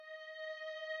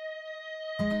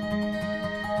Hey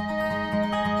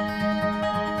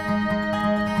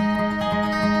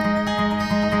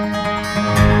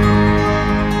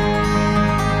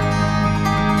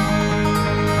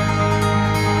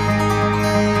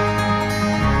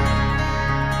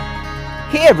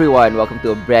everyone, welcome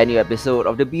to a brand new episode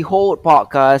of the Behold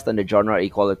podcast on the Genre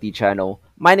Equality channel.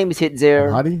 My name is I'm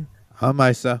Hitzir. Hadi. Hi,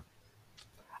 Maisa.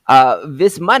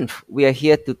 This month we are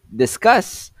here to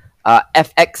discuss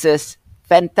FX's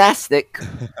fantastic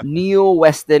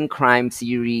neo-Western crime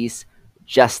series,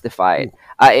 Justified.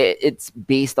 Ooh. It's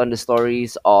based on the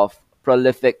stories of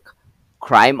prolific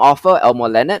crime author Elmore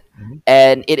Leonard, Mhm.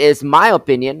 and it is my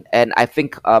opinion, and I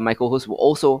think my co-host will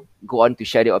also go on to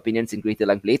share their opinions in greater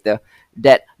length later,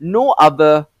 that no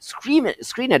other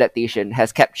screen adaptation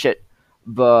has captured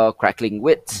the crackling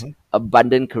wits, Mhm.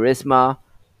 abundant charisma,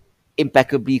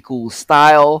 impeccably cool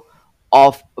style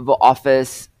of the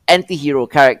Office anti-hero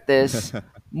characters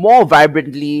more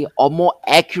vibrantly or more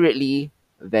accurately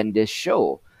than this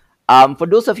show. For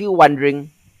those of you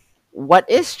wondering, what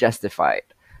is Justified?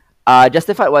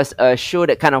 Justified was a show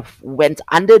that kind of went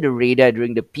under the radar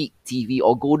during the peak TV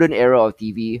or golden era of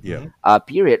TV Yeah. Mhm.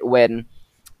 period when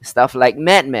stuff like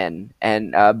Mad Men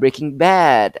and Breaking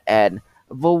Bad and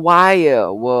The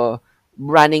Wire were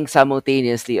running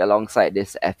simultaneously alongside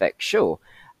this FX show.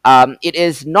 It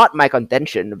is not my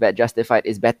contention that Justified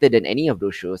is better than any of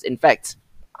those shows. In fact,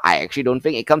 I actually don't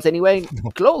think it comes anywhere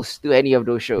close to any of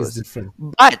those It's shows. different.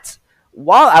 But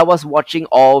while I was watching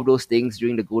all of those things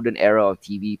during the golden era of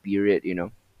TV period,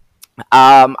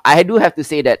 I do have to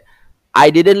say that I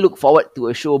didn't look forward to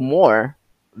a show more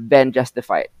than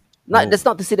Justified. Not Oh. That's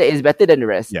not to say that it's better than the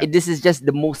rest. Yeah. This is just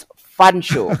the most fun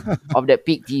show of that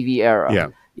peak TV era. Yeah.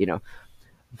 You know,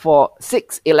 for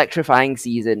 6 electrifying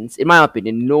seasons, in my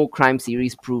opinion, no crime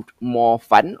series proved more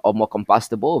fun or more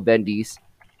combustible than this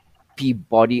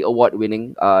Peabody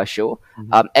Award-winning show.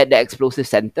 Mhm. At the explosive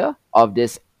center of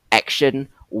this action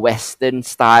Western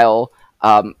style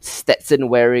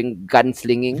Stetson-wearing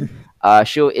gunslinging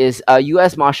show is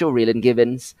U.S. Marshal Raylan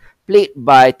Givens, played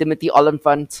by Timothy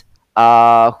Olyphant,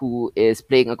 who is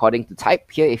playing according to type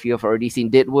here. If you have already seen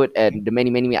Deadwood and the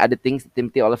many other things that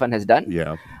Timothy Olyphant has done,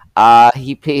 Yeah.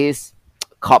 he plays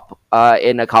cop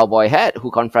in a cowboy hat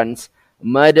who confronts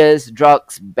murders,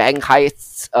 drugs, bank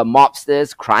heists,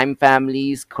 mobsters, crime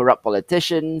families, corrupt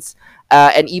politicians,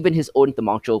 and even his own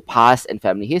tumultuous past and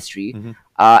family history. Mhm.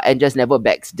 And just never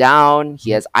backs down.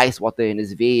 He Mhm. has ice water in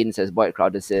his veins, as Boyd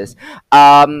Crowder says.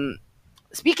 Um,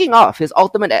 Speaking of, his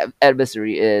ultimate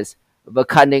adversary is the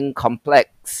cunning,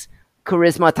 complex,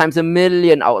 charisma times a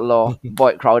million outlaw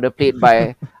Boyd Crowder, played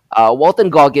by Walton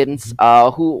Goggins,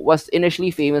 Mhm. who was initially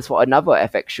famous for another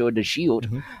FX show, The Shield.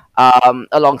 Mhm.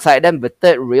 Alongside them, the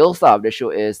third real star of the show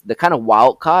is the kind of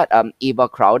wild card, Ava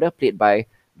Crowder, played by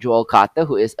Joel Carter,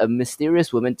 who is a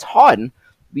mysterious woman torn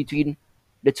between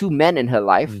the two men in her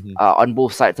life Mhm. on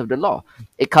both sides of the law.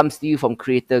 It comes to you from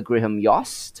creator Graham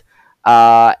Yost,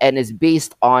 and is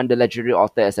based on the legendary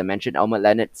author, as I mentioned, Elmer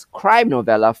Leonard's crime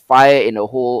novella Fire in a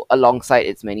Hole, alongside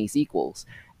its many sequels.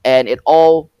 And it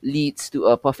all leads to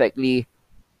a perfectly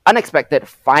unexpected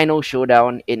final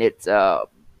showdown in its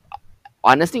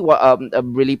honestly a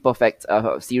really perfect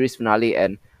series finale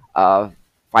and uh,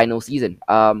 final season.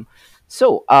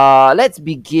 Let's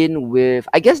begin with,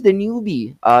 I guess, the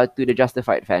newbie to the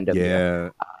Justified fandom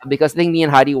here, Yeah. because I think me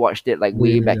and Hardy watched it like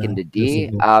way back in Yeah. the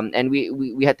Years day, ago. And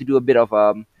we had to do a bit of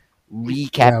Yeah, we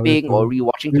have recapping or to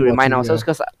rewatching to remind rewatching. Yeah. ourselves,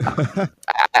 because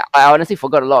I honestly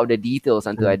forgot a lot of the details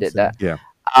until I Same. did Same. that.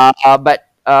 Yeah. But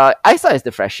Isa is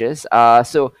the freshest.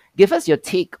 So give us your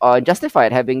take on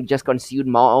Justified, having just consumed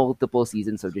multiple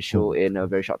seasons of the Oh show my in a god.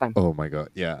 very short time. Oh my god.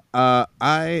 Yeah.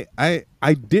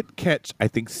 I did catch, I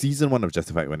think, season one of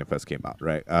Justified when it first came out,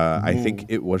 right? I think Mm.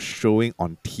 it was showing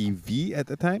on TV at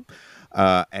the time.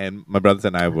 And my brothers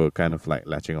and I were kind of like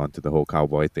latching on to the whole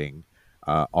cowboy thing.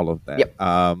 All of that. Yep.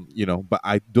 But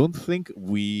I don't think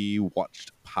we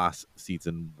watched past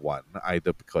season one,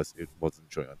 either because it wasn't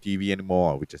showing on TV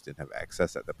anymore or we just didn't have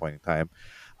access at that point in time.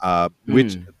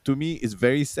 Which Mm. to me is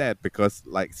very sad, because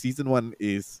like season one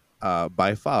is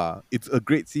by far it's a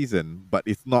great season, but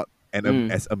it's not Mm.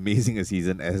 as amazing a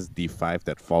season as the five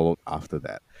that followed after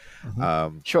that. Mhm.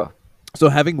 Um, Sure. so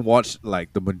having watched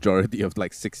like the majority of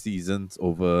like 6 seasons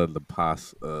over the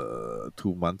past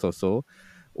 2 months or so,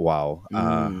 wow.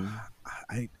 Mm.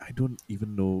 I don't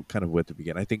even know kind of where to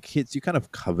begin. I think Hits, you kind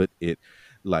of covered it.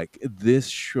 Like this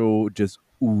show just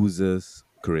oozes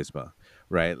charisma,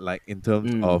 right? Like in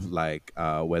terms of Mm. like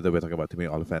whether we're talking about Timmy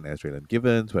Oliphant as Raylan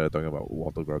Givens, whether we're talking about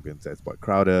Walter Goggins as Boyd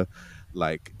Crowder,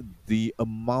 like the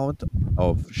amount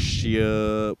of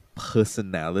sheer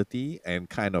personality and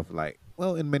kind of like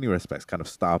well, in many respects, kind of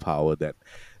star power that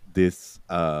this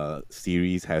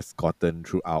series has gotten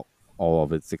throughout all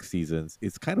of its 6 seasons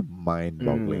is kind of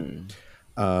mind-boggling.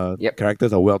 Mm. Yep.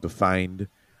 Characters are well defined,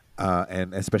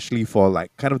 and especially for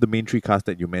like kind of the main three cast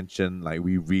that you mentioned, like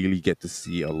we really get to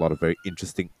see a lot of very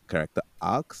interesting character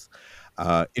arcs.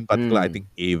 In particular, I Mm. think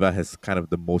Ava has kind of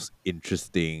the most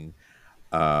interesting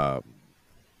um,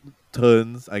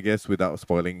 turns, I guess, without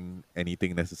spoiling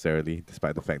anything necessarily,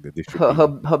 despite the fact that this should Her,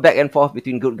 be. her her back and forth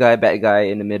between good guy, bad guy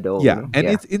in the middle. Yeah, and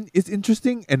Yeah. it's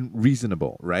interesting and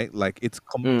reasonable, right? Like it's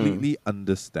Mm. completely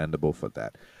understandable for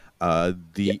that. Yep.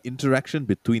 The interaction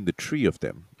between the three of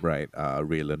them, right?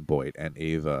 Raylan, Boyd, and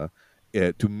Ava,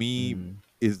 to me Mm.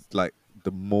 is like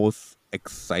the most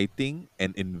exciting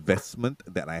and investment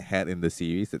that I had in the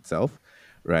series itself,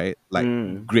 right? Like,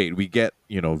 Mm. great, we get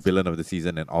villain of the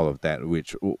season and all of that,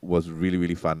 which was really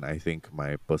really fun. I think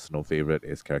my personal favorite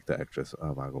is character actress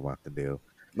Margot Martindale.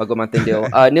 Margot Martindale.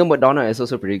 Neil McDonough is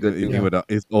also pretty good too. New Yeah. Adult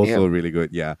is Yeah. also really good.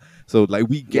 Yeah. So like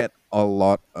we Yep. get a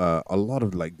lot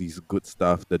of like these good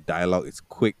stuff. The dialogue is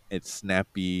quick, it's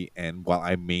snappy, and while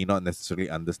I may not necessarily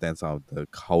understand some of the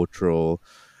cultural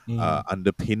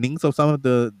underpinnings of some of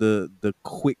the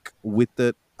quick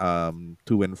witted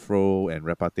to and fro and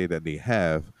repartee that they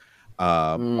have,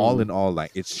 all in Mm. all,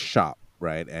 like it's sharp,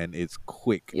 right? And it's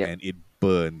quick Yep. and it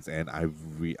burns, and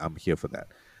I'm here for that.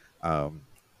 Um,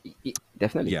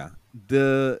 Definitely. yeah,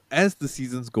 the as the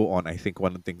seasons go on, I think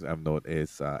one of the things I've noted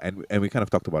is, and we kind of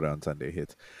talked about it on Sunday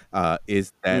Hits,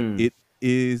 is that Mm. it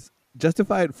is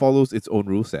Justified follows its own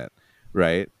rule set,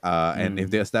 right? And if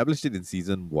Mm. they established it in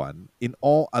season one, in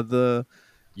all other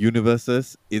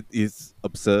universes, it is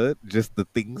absurd. Just the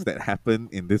things that happen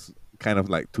in this kind of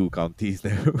like two counties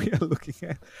that we are looking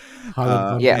at,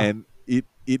 Harlan Yeah. County. and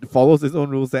it follows its own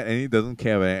rules set, and it doesn't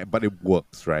care, but it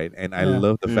works, right? And I Yeah.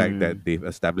 love the fact Mm. that they've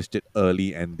established it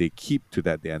early and they keep to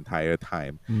that the entire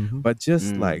time. Mm-hmm. But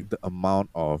just Mm. like the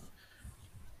amount of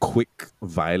quick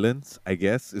violence, I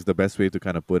guess, is the best way to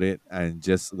kind of put it, and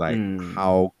just like Mm.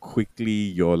 how quickly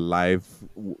your life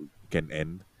can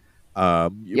end.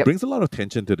 It Yep. brings a lot of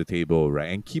tension to the table,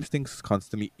 right, and keeps things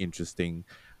constantly interesting.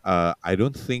 I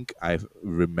don't think I've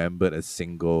remembered a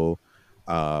single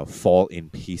fall in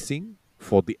pacing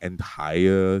for the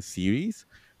entire series,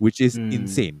 which is Mm.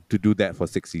 insane to do that for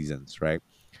 6 seasons, right?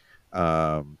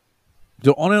 Um,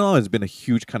 so on and on, it's been a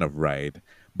huge kind of ride,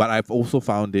 but I've also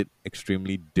found it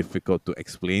extremely difficult to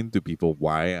explain to people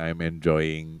why I'm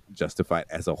enjoying Justified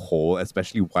as a whole.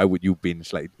 Especially, why would you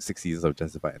binge like 6 seasons of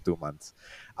Justified in 2 months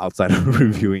outside of Mm.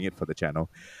 reviewing it for the channel?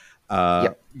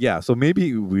 Yep. Yeah, so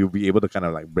maybe we'll be able to kind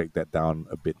of like break that down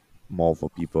a bit more for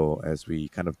people as we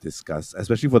kind of discuss,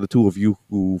 especially for the two of you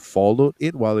who followed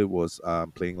it while it was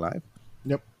playing live.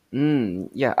 Yep.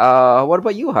 Yeah. What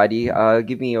about you, Hadi?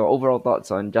 Give me your overall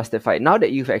thoughts on Justified. Now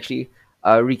that you've actually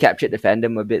recaptured the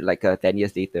fandom a bit, like 10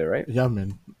 years later, right? Yeah,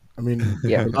 man. I mean,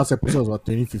 Yeah. the last episode was what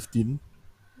 2015.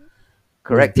 It was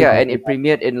Correct. big. Yeah, and it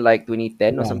premiered in like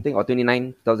 2010 or Yeah, something, or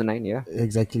 2009. Yeah.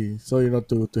 exactly. So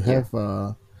to Yeah.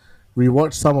 have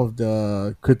rewatch some of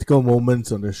the critical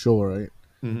moments on the show, right?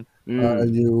 Mhm.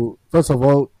 Mm. You first of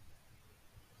all,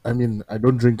 I mean, I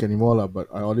don't drink anymore, lah, but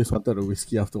I always wanted a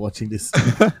whiskey after watching this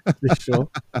show.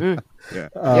 Mm. Yeah.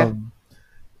 Yeah. Um,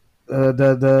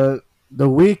 the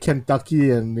way Kentucky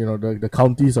and the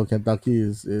counties of Kentucky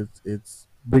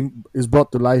is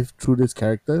brought to life through these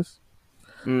characters.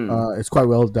 Mm. It's quite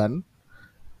well done.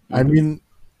 I Mm-hmm. mean,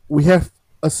 we have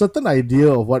a certain idea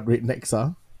of what rednecks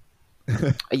are,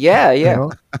 Yeah. you Yeah.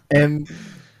 know, and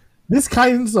it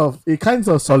kinds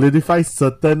of solidifies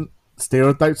certain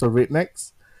stereotypes of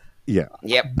rednecks, Yeah.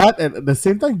 Yep. but at the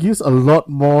same time gives a lot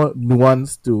more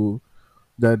nuance to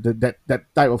that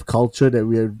type of culture that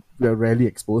we are rarely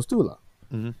exposed to, lah.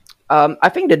 Mhm. I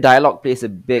think the dialogue plays a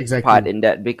big part Exactly. in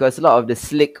that because a lot of the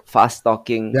slick,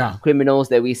 fast-talking Yeah. criminals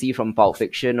that we see from Pulp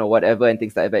Fiction or whatever and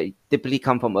things like that typically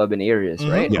come from urban areas,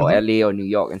 right? Mhm, Or mhm. LA or New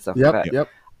York and stuff like Yep. that. Yep.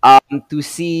 To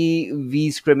see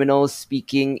these criminals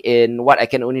speaking in what I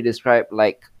can only describe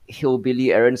like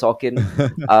hillbilly Aaron Sorkin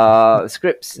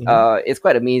scripts, it's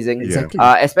quite amazing. Yeah. Exactly.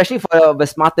 Especially for the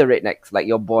smarter rednecks like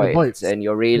your Boyds Boyds. and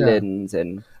your Yeah. Raylans,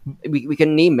 and we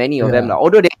can name many of them. Yeah.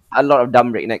 Although there are a lot of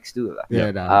dumb rednecks too. Yeah.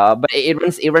 Nah. But it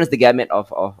runs the gamut of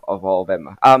all of them.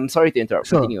 Sorry to interrupt.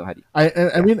 Sure. Continue, Hadi.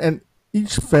 I mean, and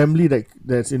each family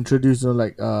that's introduced,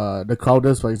 like the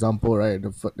Crowders, for example, right?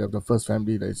 The first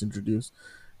family that is introduced,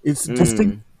 it's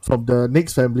distinct from the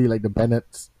next family, like the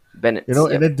Bennetts, Bennett.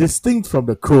 and then distinct from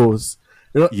the Crows.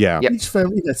 Yeah. Yep. Each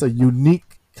family has a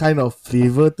unique kind of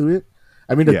flavor to it.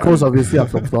 I mean, the Yeah. Crows obviously are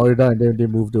from Florida, and then they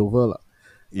moved over, lah.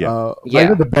 Yeah. But Yeah.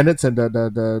 even the Bennetts and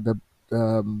the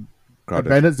Crowders.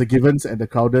 Bennets, the Givens, and the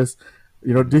Crowders.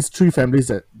 You know, these three families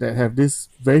that have this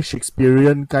very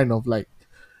Shakespearean kind of like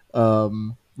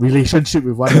relationship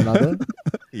with one another.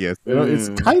 Yes. You know, it's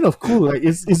kind of cool. Like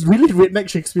it's really redneck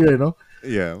Shakespeare. You know,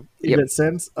 Yeah. in that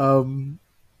sense.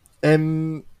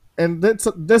 And that's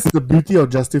the beauty of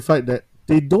Justified, that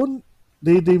they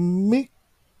make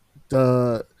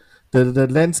the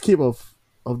landscape of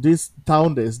this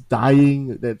town that is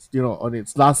dying, that's, you know, on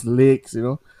its last legs, you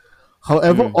know.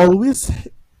 However,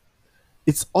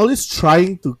 it's always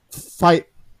trying to fight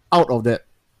out of that,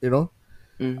 you know.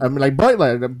 I mean, like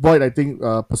Boyd, I think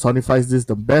personifies this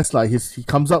the best. Like he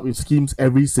comes up with schemes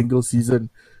every single season,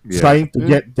 trying to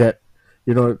get that,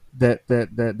 you know,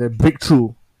 that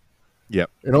breakthrough. Yep.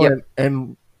 You know,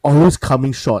 and always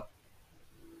coming short.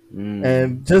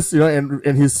 And just, you know,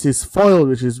 and his foil,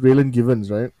 which is Raylan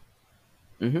Givens, right?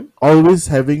 Always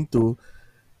having to,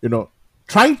 you know,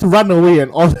 trying to run away and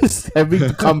always having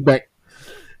to come back.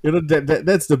 You know,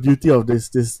 that's the beauty of this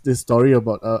story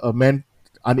about a man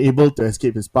unable to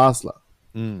escape his past, lah.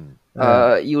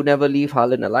 You never leave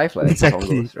Harlan alive, like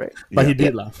Exactly. goes, right? But he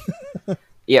did, lah.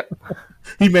 Yep.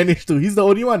 He managed to. He's the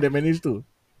only one that managed to.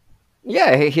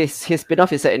 Yeah, his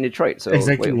spin-off is set in Detroit, so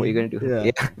Exactly. what are you gonna do?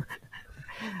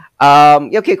 Yeah.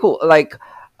 Okay, cool. Like,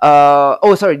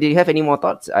 oh, sorry. Did you have any more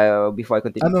thoughts? Before I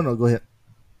continue. No, go ahead.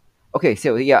 Okay,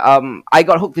 so yeah, I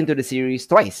got hooked into the series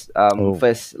twice.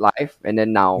 First live, and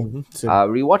then now Same.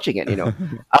 rewatching it. You know,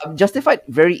 Justified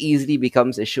very easily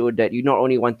becomes a show that you not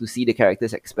only want to see the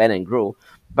characters expand and grow,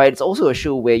 but it's also a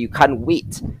show where you can't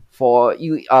wait for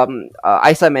you.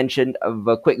 Isa mentioned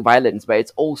the quick violence, but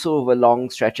it's also the long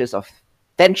stretches of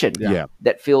tension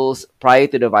that feels prior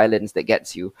to the violence that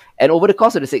gets you. And over the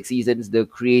course of the 6 seasons, the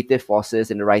creative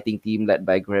forces and the writing team led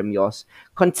by Graham Yost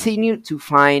continued to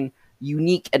find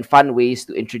unique and fun ways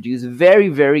to introduce very,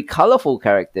 very colorful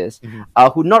characters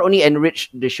who not only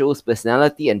enriched the show's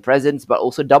personality and presence, but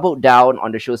also doubled down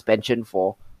on the show's penchant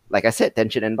for, like I said,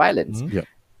 tension and violence.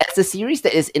 As a series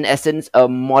that is in essence a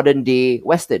modern day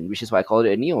Western, which is why I call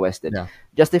it a neo-Western,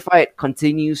 Justified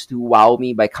continues to wow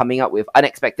me by coming up with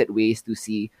unexpected ways to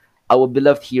see our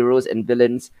beloved heroes and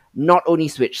villains not only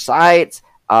switch sides,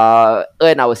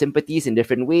 earn our sympathies in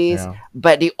different ways,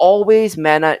 but they always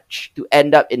manage to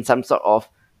end up in some sort of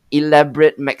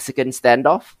elaborate Mexican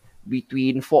standoff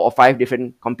between 4 or 5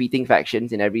 different competing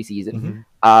factions in every season.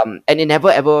 And it never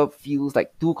ever feels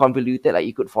like too convoluted, like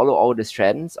you could follow all the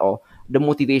strands or the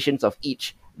motivations of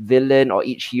each villain or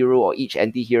each hero or each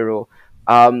anti-hero.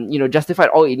 You know, Justified,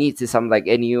 all it needs is some like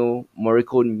Ennio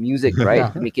Morricone music,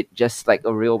 right? To make it just like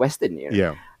a real Western, you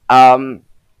know?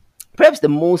 Perhaps the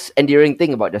most endearing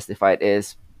thing about Justified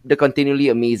is the continually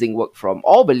amazing work from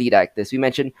all the lead actors. We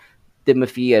mentioned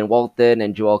Timothy and Walton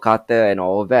and Joel Carter and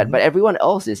all of that, but everyone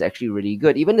else is actually really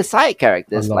good. Even the side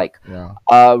characters like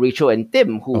Rachel and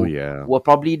Tim, who were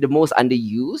probably the most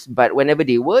underused, but whenever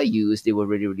they were used, they were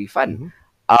really, really fun.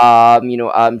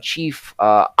 Chief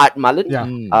Art Mullen,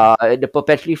 the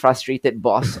perpetually frustrated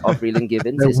boss of Raylan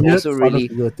Givens, is also really...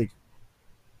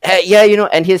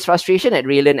 and his frustration at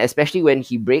Raylan, especially when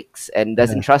he breaks and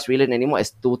doesn't trust Raylan anymore,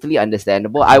 is totally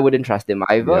understandable. I wouldn't trust him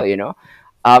either, you know.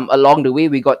 Along the way,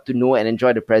 we got to know and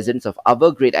enjoy the presence of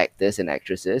other great actors and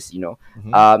actresses, you know,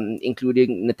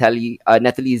 including Natalie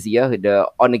Zia, the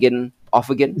on-again,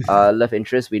 off-again love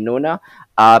interest Winona,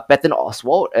 Patton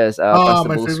Oswalt as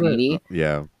Constable Sweeney,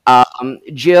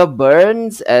 Gia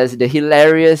Burns as the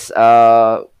hilarious,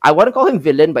 I want to call him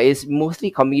villain, but he's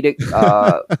mostly comedic,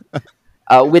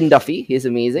 Win Duffy, he's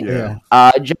amazing.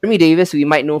 Jeremy Davis, who you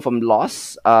might know from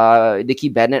Lost. Dickie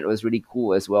Bennett was really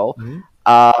cool as well.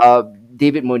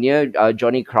 David Monier,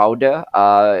 Johnny Crowder,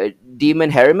 Damon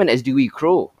Harriman as Dewey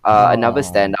Crow, another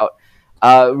standout.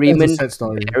 Raymond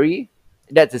Barry,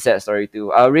 that's a sad story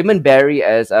too. Raymond Barry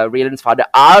as Raylan's father,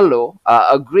 Arlo,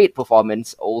 a great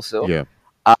performance also.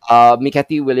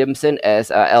 Mikati Williamson as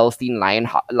Elstein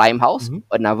Limehouse,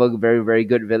 another very, very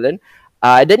good villain.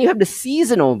 Then you have the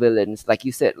seasonal villains, like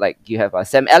you said, like you have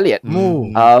Sam Elliott,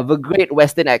 the great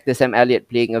Western actor Sam Elliott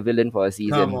playing a villain for a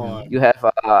season. You have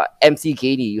MC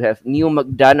Katie, you have Neil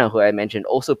McDonough, who I mentioned,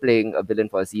 also playing a villain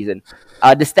for a season.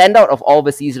 The standout of all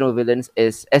the seasonal villains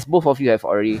is, as both of you have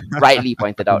already rightly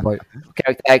pointed out,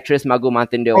 character actress Margot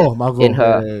Martindale in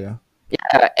her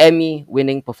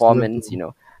Emmy-winning performance. You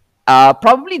know,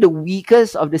 probably the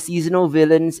weakest of the seasonal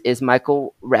villains is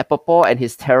Michael Rappaport and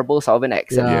his terrible Southern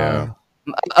accent.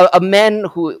 A man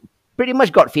who pretty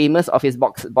much got famous of his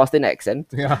Boston accent.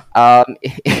 You know?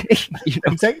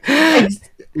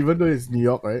 Even though it's New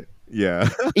York, right? Yeah.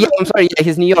 Yeah, I'm sorry, yeah,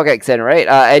 his New York accent, right?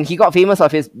 And he got famous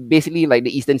of his basically like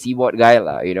the Eastern Seaboard guy,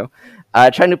 lah,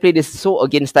 trying to play this so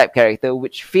against type character,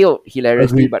 which failed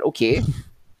hilariously, Agreed. but okay.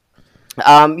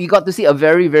 You got to see a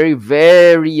very, very,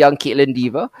 very young Caitlin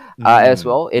Dever as Mm.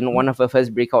 well in one of her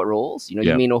first breakout roles. You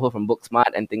Yeah. may know her from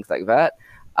Booksmart and things like that.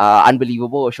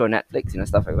 Unbelievable, a show on Netflix,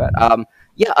 stuff like that.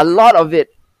 Yeah, a lot of it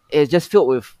is just filled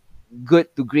with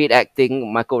good to great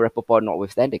acting, Michael Rappaport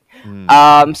notwithstanding. Mm.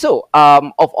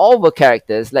 Of all the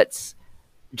characters, let's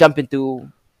jump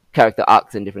into character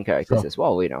arcs and different characters Sure. as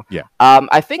well. Yeah.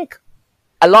 I think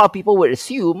a lot of people would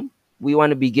assume we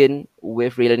want to begin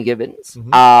with Raylan Givens.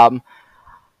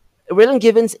 Raylan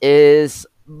Givens is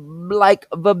like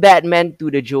the Batman to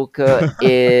the Joker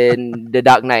in The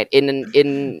Dark Knight.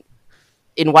 In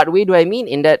what way do I mean?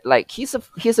 In that, like, he's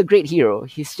a great hero.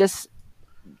 He's just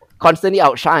constantly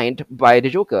outshined by the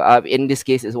Joker. In this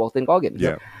case, is Walton Goggins.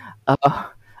 Yeah. Uh,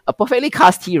 a perfectly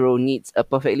cast hero needs a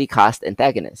perfectly cast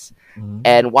antagonist. Mhm.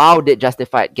 And wow, did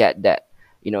Justified get that?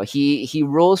 He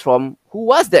rose from who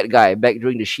was that guy back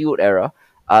during the Shield era,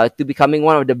 to becoming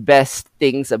one of the best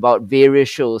things about various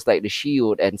shows like the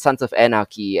Shield and Sons of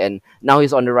Anarchy, and now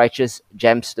he's on the Righteous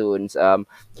Gemstones.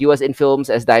 He was in films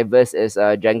as diverse as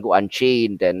Django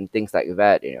Unchained and things like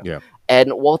that. Yeah.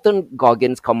 And Walton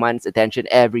Goggins commands attention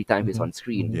every time he's on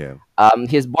screen. Yeah.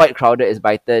 His Boyd Crowder is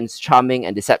by turns charming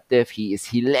and deceptive. He is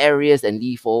hilarious and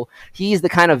lethal. He is the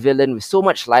kind of villain with so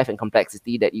much life and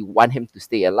complexity that you want him to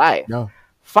stay alive. Yeah.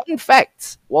 Fun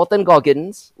facts: Walton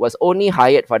Goggins was only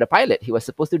hired for the pilot. He was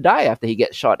supposed to die after he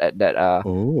gets shot at that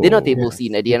Oh, dinner table yes.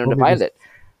 scene at the end of the Told me this. pilot.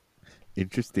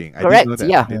 interesting. I Correct, didn't know that.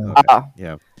 yeah. I didn't know Uh, that.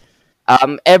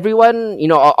 Yeah. Everyone,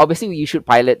 obviously you shoot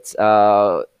pilots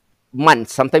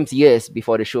months, sometimes years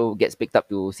before the show gets picked up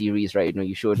to series, right?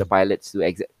 You show the pilots to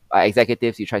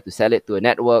executives, you try to sell it to a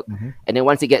network, and then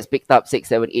once it gets picked up 6,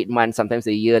 7, 8 months, sometimes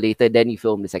a year later, then you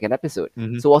film the second episode.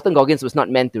 Mhm. So Walton Goggins was not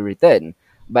meant to return,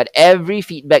 but every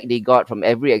feedback they got from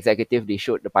every executive they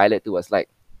showed the pilot to was like,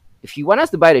 if you want us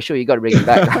to buy the show, you got to bring it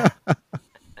back.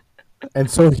 And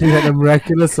so he had a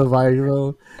miraculous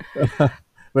survival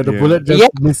where the Yeah. bullet just Yeah.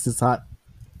 missed his heart.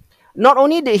 Not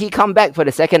only did he come back for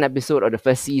the second episode of the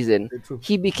first season, True.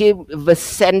 he became the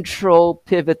central,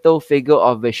 pivotal figure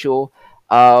of the show,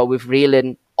 with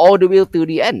Raylan all the way to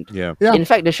the end. Yeah. Yeah. In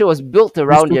fact, the show was built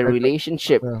around two their characters.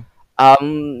 relationship. Yeah.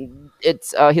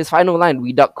 It's his final line,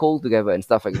 "We dug coal together" and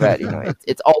stuff like that.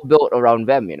 It's all built around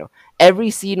them. Every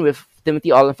scene with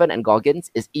Timothy Olyphant and Goggins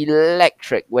is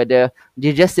electric. Whether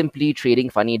they're just simply trading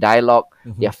funny dialogue,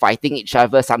 they're fighting each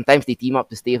other. Sometimes they team up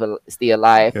to stay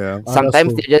alive. Yeah.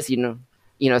 Sometimes that's they're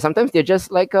just sometimes they're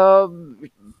just like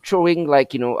throwing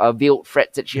like veiled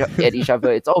threats at each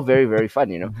other. It's all very, very fun.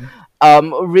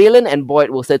 Raylan and Boyd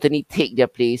will certainly take their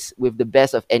place with the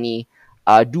best of any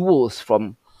duos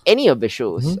from any of the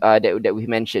shows that we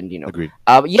mentioned. Agreed.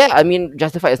 Yeah, I mean,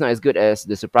 Justified is not as good as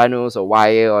The Sopranos or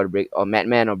Wire or Mad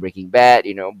Men or Breaking Bad,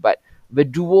 but the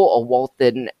duo of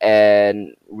Walton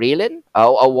and Raylan,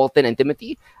 or Walton and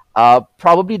Timothy,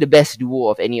 probably the best duo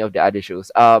of any of the other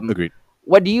shows. Agreed.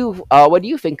 What do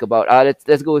you think about?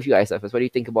 Let's go with you, Isa, first. What do you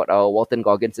think about Walton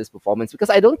Goggins' performance? Because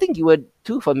I don't think you were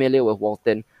too familiar with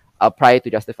Walton prior to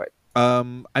Justified.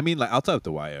 I mean, like outside of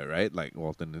The Wire, right? Like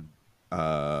Walton.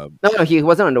 No, he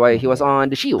wasn't on The Wire. He was on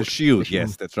The Shield. The Shield,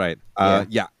 yes, that's right.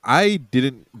 Yeah, I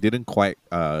didn't quite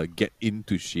get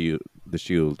into the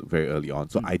Shield very early on,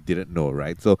 so I didn't know,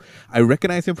 right? So I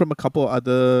recognize him from a couple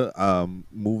other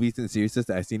movies and series that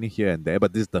I've seen here and there,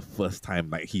 but this is the first time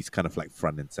like he's kind of like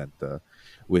front and center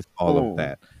with all of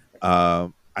that.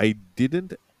 I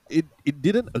didn't. It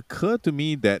didn't occur to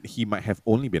me that he might have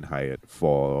only been hired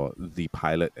for the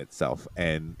pilot itself,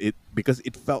 and because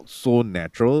it felt so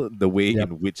natural the way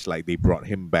in which like they brought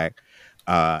him back,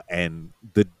 and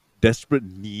the desperate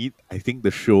need I think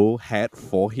the show had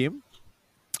for him.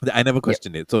 I never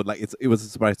questioned it, so like it was a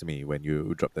surprise to me when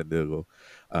you dropped that little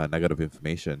nugget of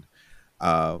information.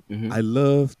 I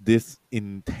love this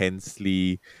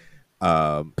intensely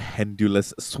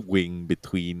pendulous swing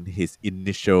between his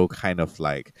initial kind of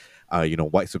like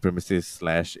white supremacist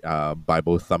slash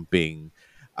Bible thumping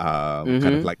kind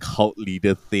of like cult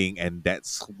leader thing, and that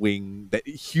swing, that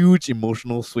huge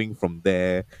emotional swing from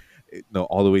there,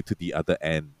 all the way to the other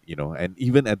end, and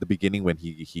even at the beginning when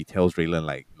he tells Raylan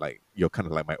like you're kind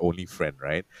of like my only friend,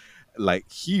 right?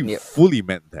 Like he fully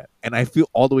meant that, and I feel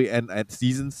all the way and at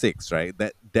season 6, right,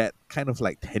 that kind of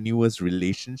like tenuous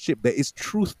relationship, there is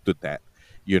truth to that,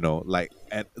 like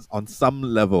on some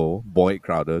level Boyd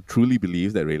Crowder truly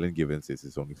believes that Raylan Givens is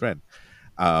his only friend.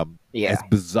 As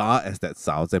bizarre as that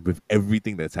sounds, and with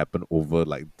everything that's happened over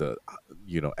like the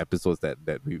episodes that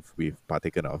we've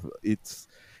partaken of, it's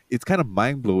it's kind of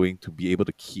mind blowing to be able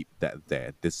to keep that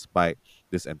there despite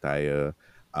this entire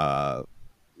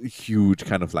huge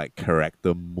kind of like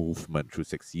character movement through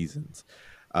 6 seasons.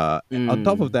 On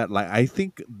top of Mm. that, like I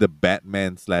think the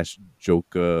Batman slash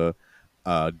Joker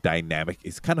dynamic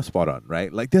is kind of spot on,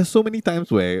 right? Like there's so many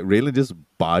times where Raylan just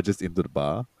barges into the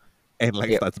bar and like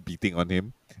Yep. starts beating on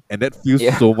him, and that feels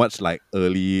Yeah. so much like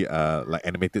early like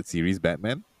animated series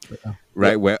Batman,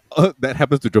 right? Yep. Where that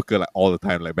happens to Joker like all the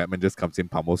time. Like Batman just comes in,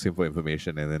 pummels him for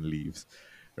information, and then leaves,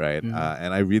 right? Mm.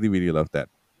 And I really really love that.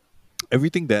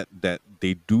 Everything that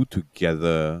they do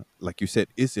together, like you said,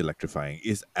 is electrifying.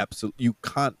 Is absolute. You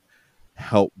can't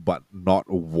help but not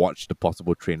watch the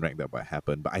possible train wreck that might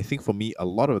happen. But I think for me, a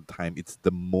lot of the time, it's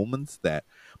the moments that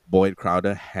Boyd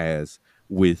Crowder has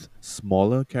with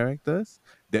smaller characters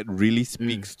that really Mm.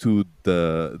 speaks to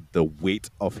the weight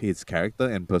of his character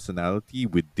and personality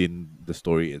within the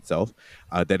story itself.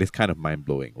 That is kind of mind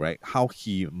blowing, right? How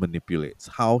he manipulates,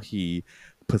 how he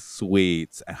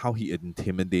persuades, and how he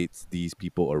intimidates these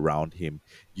people around him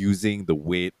using the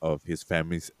weight of his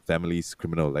family's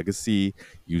criminal legacy,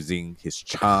 using his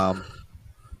charm,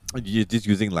 just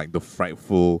using like the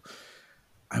frightful.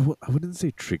 I wouldn't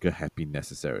say trigger happy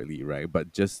necessarily, right?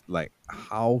 But just like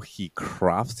how he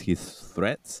crafts his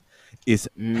threats is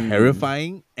Mm.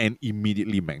 terrifying and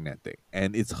immediately magnetic,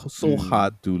 and it's so Mm.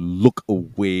 hard to look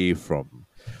away from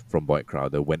Boyd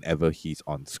Crowder whenever he's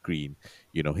on screen.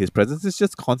 You know, his presence is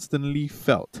just constantly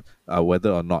felt,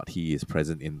 whether or not he is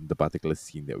present in the particular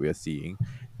scene that we are seeing,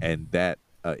 and that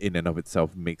in and of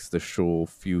itself makes the show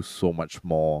feel so much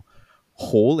more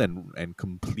whole and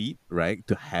complete, right?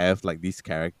 To have like these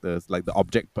characters, like the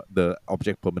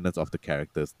object permanence of the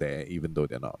characters there, even though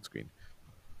they're not on screen.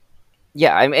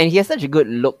 Yeah, and he has such a good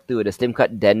look too. The slim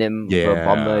cut denim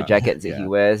bomber Yeah, jackets that he yeah,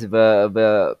 wears,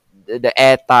 the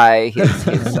air tie,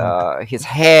 his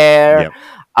hair. yep,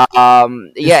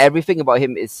 Yeah, everything about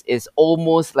him is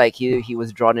almost like he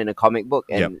was drawn in a comic book,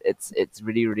 yep. and it's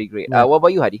really really great. Yeah. What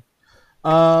about you, Hadi?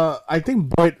 I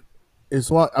think Boyd is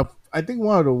what I think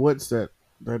one of the words that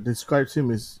describes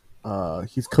him is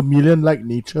his chameleon-like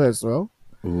nature as well.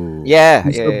 Ooh, Yeah,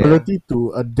 His yeah, yeah, yeah. ability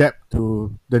to adapt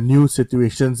to the new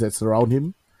situations that surround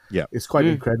him yep, is quite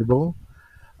Mm. incredible.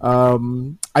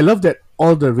 I love that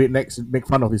all the rednecks make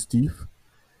fun of his teeth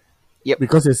Yep.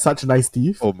 because it's such nice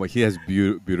teeth, oh my, he has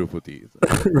beautiful teeth.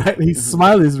 right? His Mhm.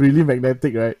 smile is really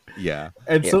magnetic, right? Yeah,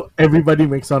 And Yep. so everybody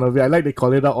makes fun of it. I like they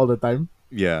call it out all the time.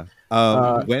 yeah.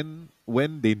 Uh,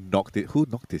 When they knocked it, who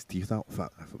knocked his teeth out?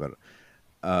 Fuck, I forgot.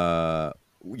 Uh,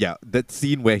 yeah, that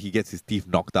scene where he gets his teeth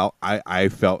knocked out, I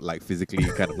felt like physically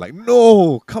kind of like,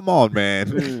 no, come on, man,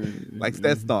 like Mm.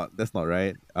 that's not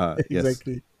right. Yes,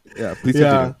 exactly. yeah. Please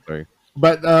Yeah. continue. Sorry.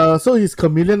 But so his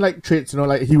chameleon-like traits,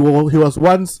 like he was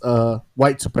once a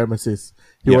white supremacist.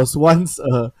 He Yep. was once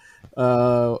a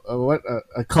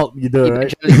cult leader,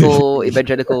 right?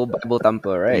 Evangelical Bible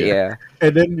thumper, right? Yeah. Yeah.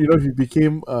 And then he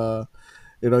became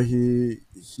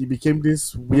he became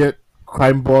this weird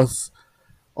crime boss,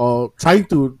 or trying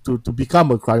to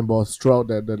become a crime boss throughout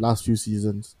the last few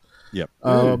seasons. Yep.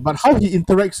 Mm. But how he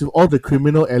interacts with all the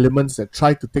criminal elements that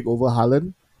try to take over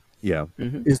Harlan Yeah.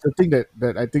 Mm-hmm. is the thing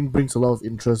that I think brings a lot of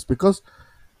interest, because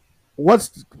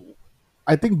what's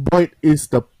I think Boyd is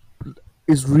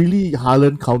really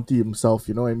Harlan County himself.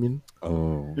 You know what I mean?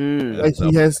 Oh, Mm. Like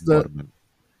that's a embodiment.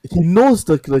 he knows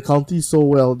the county so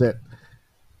well that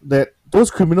those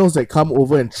criminals that come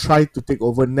over and try to take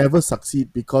over never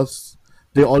succeed, because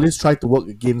they always try to work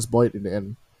against Boyd in the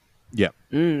end. Yeah.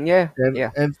 Mm. Yeah. And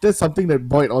Yeah. and that's something that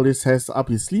Boyd always has up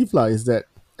his sleeve, lah. Is that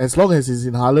as long as he's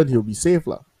in Harlan, he'll be safe,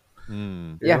 lah.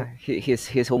 Mm. You know? Yeah.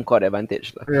 His home court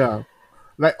advantage, lah. Yeah.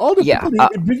 Like all the Yeah. people,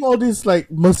 they bring all these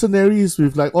like mercenaries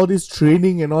with like all this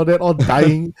training and all that, all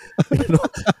dying,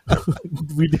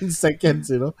 within seconds.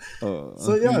 So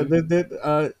yeah,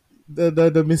 Mhm.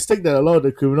 the mistake that a lot of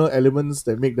the criminal elements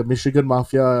that make the Michigan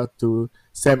Mafia to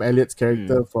Sam Elliott's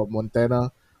character Mm. from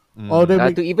Montana, all Mm. them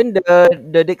make To even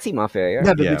the Dixie Mafia,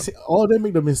 yeah. Yeah. all them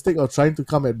make the mistake of trying to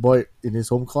come at Boyd in his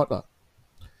home court, lah.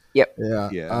 Yep. Yeah.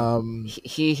 Yeah.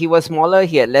 He was smaller,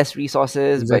 he had less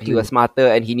resources, but he Exactly. was smarter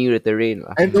and he knew the terrain,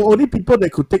 lah. And the only people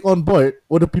that could take on Boyd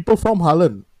were the people from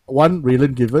Harlan. One,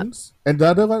 Raylan Givens, and the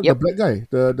other one, the Yep. black guy,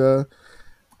 the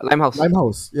Limehouse.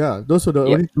 Limehouse. Yeah, those were the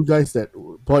Yep. only two guys that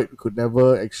Boyd could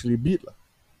never actually beat, lah.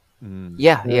 Mm.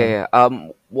 Yeah, Yeah. yeah, yeah.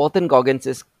 Walton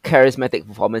Goggins' charismatic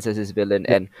performance as his villain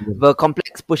and the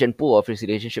complex push and pull of his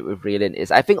relationship with Raylan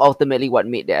is, I think, ultimately what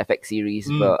made the FX series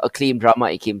the acclaimed drama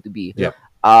it came to be. Yep.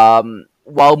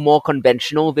 While more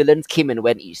conventional villains came and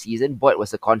went each season, Boyd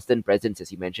was a constant presence,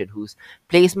 as you mentioned, whose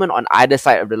placement on either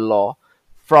side of the law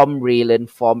from Raylan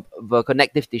formed the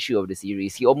connective tissue of the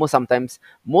series. He most of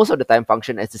the time,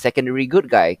 functioned as the secondary good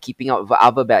guy, keeping out the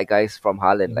other bad guys from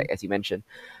Harlan, like as you mentioned.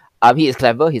 He is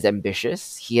clever, he's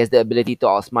ambitious, he has the ability to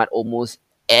outsmart almost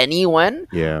anyone.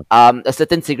 Yeah. A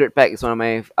certain cigarette pack is one of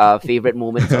my favorite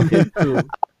moments of him. True.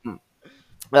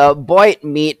 Boyd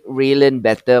made Raylan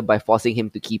better by forcing him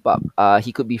to keep up.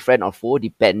 He could be friend or foe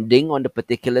depending on the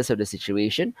particulars of the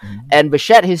situation. And the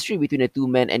shared history between the two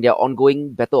men and their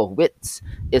ongoing battle of wits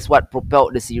is what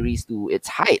propelled the series to its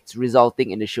heights,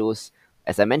 resulting in the show's,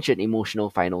 as I mentioned, emotional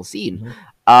final scene.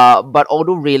 But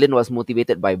although Raylan was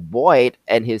motivated by Boyd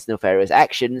and his nefarious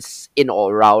actions in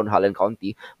or around Harlan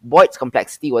County, Boyd's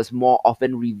complexity was more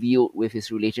often revealed with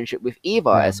his relationship with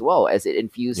Ava, as well, as it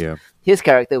infused Yeah. his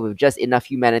character with just enough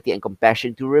humanity and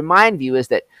compassion to remind viewers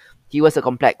that he was a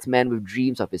complex man with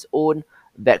dreams of his own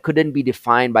that couldn't be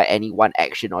defined by any one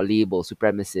action or label,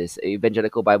 supremacist,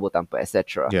 evangelical Bible thumper,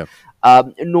 etc. Yeah.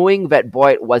 Knowing that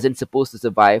Boyd wasn't supposed to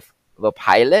survive the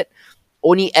pilot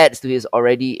only adds to his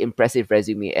already impressive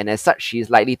resume, and as such, he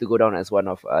is likely to go down as one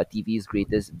of TV's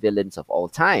greatest villains of all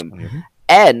time.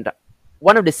 And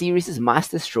one of the series'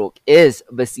 masterstroke is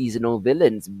the seasonal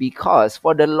villains, because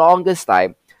for the longest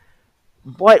time,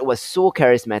 Boyd was so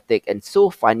charismatic and so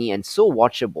funny and so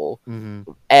watchable,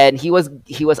 and he was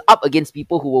up against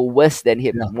people who were worse than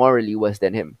him, morally worse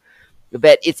than him.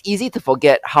 But it's easy to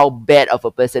forget how bad of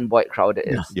a person Boyd Crowder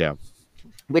is. Yeah.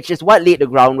 Which is what laid the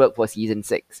groundwork for season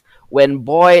 6, when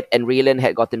Boyd and Raylan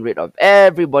had gotten rid of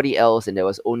everybody else and there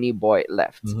was only Boyd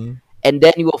left. And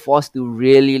then you were forced to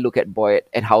really look at Boyd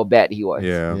and how bad he was.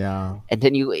 Yeah. Yeah. And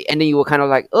then you were kind of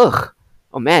like, ugh,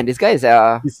 oh man, this guy's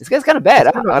kind of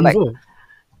bad. Kinda Like, evil.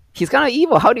 he's kind of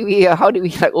evil. How do we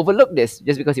like overlook this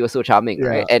just because he was so charming,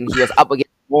 right? And he was up against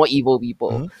more evil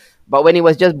people. But when it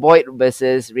was just Boyd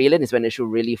versus Raylan is when the show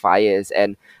really fires.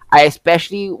 And I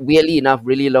especially, weirdly enough,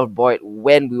 really loved Boyd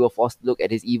when we were forced to look at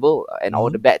his evil and all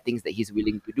the bad things that he's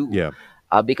willing to do. Yeah.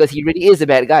 Because he really is a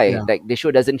bad guy. Like, the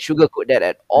show doesn't sugarcoat that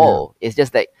at all. It's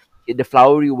just like the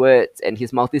flowery words and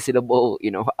his multi-syllable,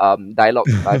 dialogue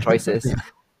choices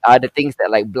are the things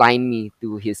that like blind me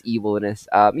to his evilness.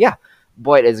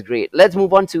 Boyd is great. Let's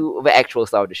move on to the actual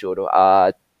star of the show,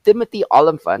 though. Timothy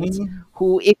Olyphant,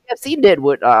 who, if you have seen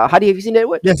Deadwood, Hadi, have you seen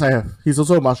Deadwood? Yes, I have. He's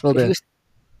also a marshal there.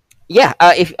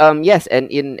 Yes, and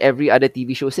in every other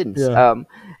TV show since.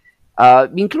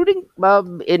 Including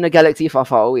in a galaxy far,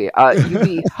 far away. You'd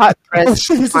be hard Oh pressed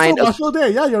shit, to he's also find a marshal there.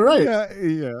 Yeah, you're right.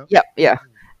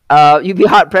 you'd be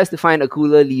hard pressed to find a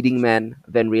cooler leading man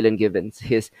than Raylan Givens.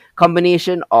 His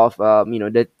combination of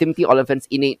the Timothy Olyphant's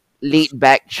innate laid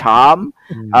back charm,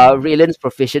 Raylan's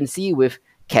proficiency with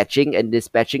catching and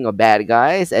dispatching of bad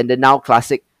guys, and the now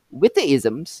classic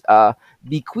witticisms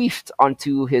bequeathed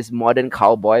onto his modern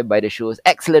cowboy by the show's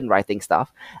excellent writing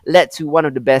staff led to one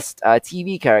of the best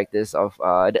TV characters of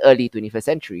the early 21st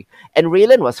century. And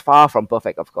Raylan was far from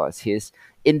perfect, of course. His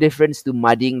indifference to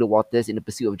muddying the waters in the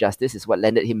pursuit of justice is what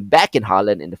landed him back in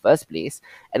Harlan in the first place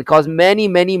and caused many,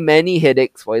 many, many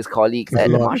headaches for his colleagues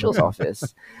at the marshal's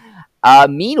office.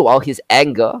 Meanwhile, his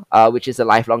anger, which is a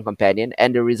lifelong companion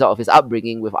and the result of his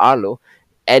upbringing with Arlo,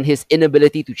 and his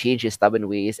inability to change his stubborn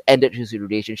ways ended his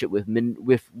relationship with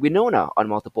Winona on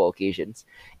multiple occasions.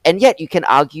 And yet, you can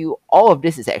argue all of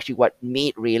this is actually what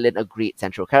made Raylan a great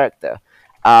central character.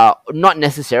 Not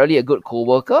necessarily a good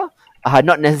co-worker,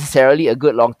 not necessarily a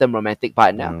good long-term romantic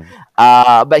partner,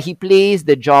 but he plays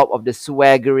the job of the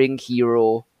swaggering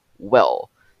hero well.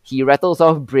 He rattles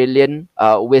off brilliant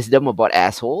wisdom about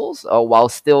assholes while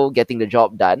still getting the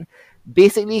job done.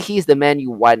 Basically, he's the man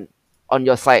you want on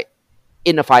your side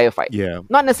in a firefight. Yeah.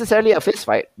 Not necessarily a fist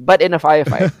fight, but in a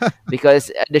firefight.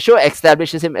 Because the show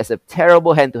establishes him as a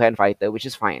terrible hand-to-hand fighter, which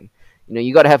is fine.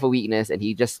 You got to have a weakness, and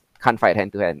he just can't fight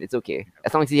hand-to-hand. It's okay.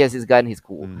 As long as he has his gun, he's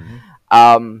cool.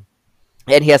 And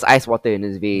he has ice water in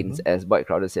his veins, as Boyd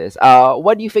Crowder says.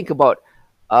 What do you think about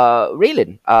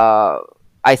Raylan?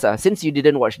 Isa, since you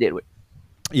didn't watch Deadwood.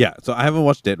 Yeah, so I haven't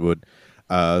watched Deadwood.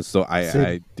 So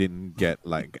I didn't get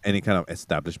like any kind of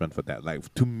establishment for that.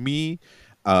 Like, to me,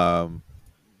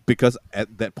 because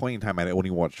at that point in time I only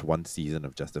watched one season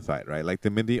of Justified, right? Like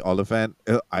Timothy Olyphant,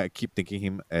 I keep thinking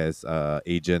him as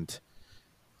agent.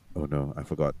 Oh no, I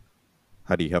forgot.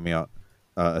 How do you help me out?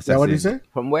 Assassin. Yeah, what did you say?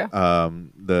 From where?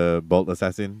 The Bold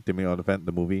Assassin, Timothy Olyphant,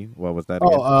 the movie. What was that?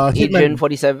 Agent Hitman.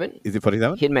 47? Is it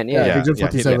 47? Hitman, Yeah, yeah. Agent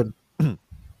 47.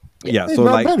 Yeah, Hey, so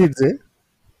not like bad, Hidze.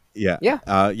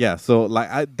 yeah. So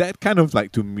like that kind of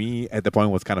like to me at the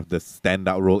point was kind of the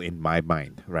standout role in my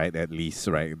mind, right? At least,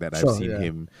 right, that I've Sure, seen yeah.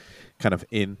 him kind of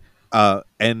in.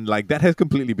 And like that has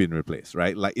completely been replaced,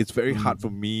 right? Like it's very hard for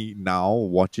Mm. me now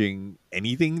watching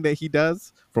anything that he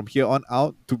does from here on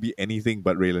out to be anything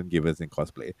but Raylan Givens in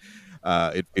cosplay.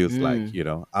 It feels like, Mm. you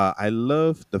know, I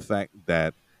love the fact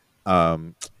that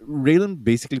Raylan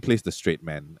basically plays the straight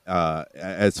man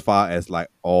as far as like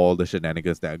all the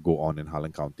shenanigans that go on in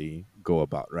Harlan County go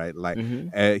about, right? Like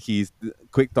Mm-hmm. he's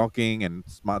quick talking and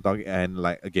smart talking and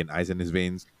like again eyes in his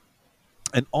veins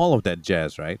and all of that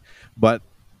jazz, right? But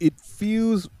it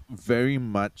feels very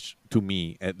much to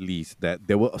me, at least, that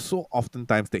there were so often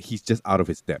times that he's just out of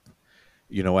his depth.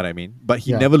 You know what I mean? But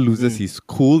he Yeah. never loses Mm. his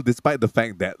cool, despite the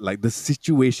fact that like the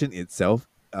situation itself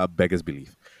beggars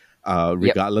belief. Yep.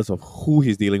 Regardless of who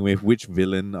he's dealing with, which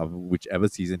villain of whichever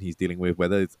season he's dealing with,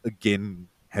 whether it's again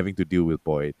having to deal with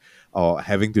Boyd or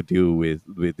having to deal with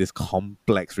this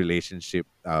complex relationship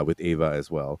with Ava as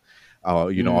well,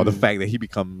 you know, or the Mm. fact that he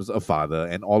becomes a father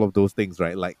and all of those things,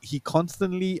 right? Like he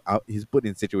constantly he's put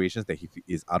in situations that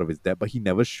is out of his depth, but he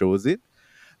never shows it.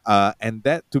 And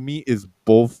that to me is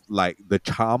both like the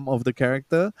charm of the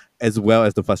character as well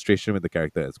as the frustration with the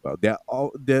character as well. They're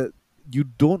all there. You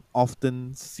don't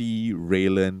often see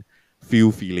Raylan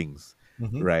feel feelings,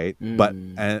 Mm-hmm. right? But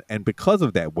Mm. and because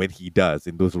of that, when he does,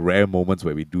 in those rare moments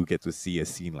where we do get to see a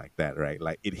scene like that, right?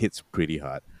 Like it hits pretty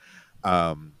hard.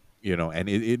 You know, and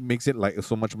it makes it like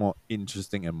so much more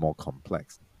interesting and more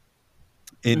complex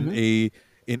in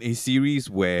Mm-hmm. a series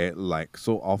where like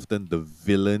so often the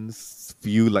villains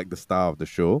feel like the star of the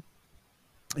show.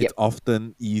 It's Yep.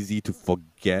 often easy to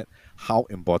forget how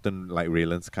important like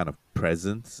Raylan's kind of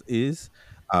presence is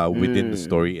within the Mm.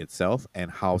 story itself and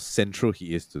how central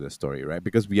he is to the story, right?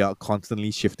 Because we are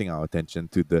constantly shifting our attention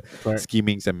to the Correct.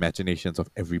 schemings and machinations of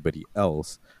everybody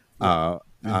else. Yeah.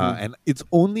 Mm-hmm. And it's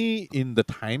only in the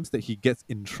times that he gets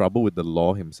in trouble with the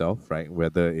law himself, right?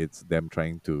 Whether it's them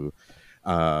trying to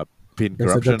uh, pin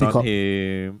There's a corruption dirty on cop.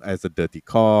 him as a dirty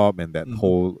cop, and that Mm-hmm.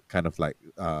 whole kind of like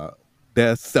there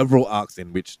are several arcs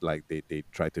in which like they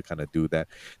try to kind of do that.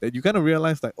 That you kind of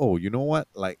realize like, oh, you know what?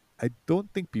 Like I don't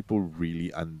think people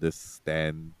really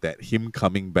understand that him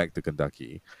coming back to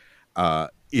Kentucky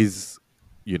is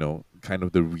you know kind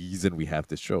of the reason we have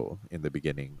this show in the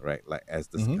beginning, right? Like as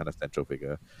this Mm-hmm. kind of central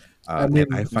figure, I and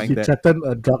I mean, find he that threatened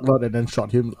a drug lord and then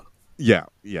shot him. yeah,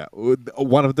 yeah.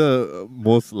 One of the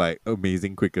most like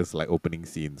amazing, quickest like opening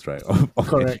scenes, right, of any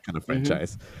Correct. kind of Mm-hmm.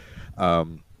 franchise.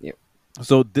 Um, Yep.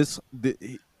 so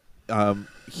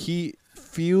he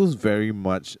feels very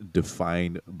much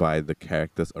defined by the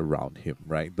characters around him,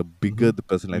 right? The bigger Mm-hmm. the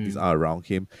personalities Mm. are around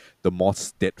him, the more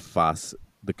steadfast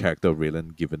the character of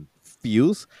Raylan Given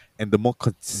feels, and the more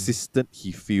consistent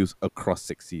he feels across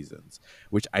 6 seasons,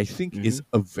 which I think Mm-hmm. is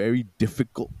a very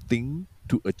difficult thing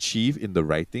to achieve in the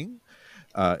writing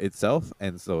itself.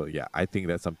 And so yeah, I think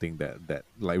that's something that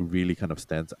like really kind of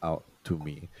stands out to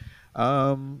me.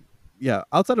 um yeah,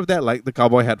 outside of that, like the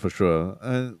cowboy hat for sure,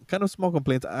 kind of small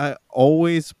complaints. I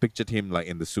always pictured him like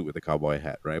in the suit with the cowboy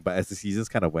hat, right? But as the seasons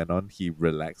kind of went on, he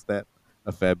relaxed that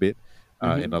a fair bit in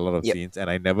Mm-hmm. a lot of Yep. scenes, and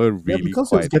I never Yeah, really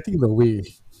because it was quite getting in the way.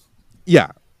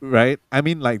 yeah, right. I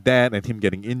mean like that and him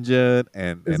getting injured It's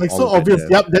and like all so of that obvious.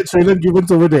 jazz. Yep, that's Raylan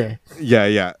Givens over there. Yeah,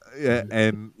 yeah, yeah, Mm-hmm.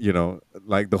 and you know,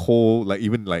 like the whole, like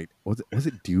even like was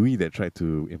it Dewey that tried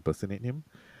to impersonate him?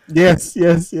 Yes,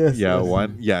 yes, yes, Yeah, yes.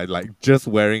 one, yeah, like just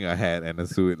wearing a hat and a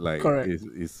suit, like Correct.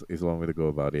 is one way to go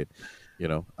about it, you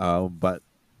know. But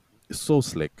so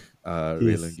slick,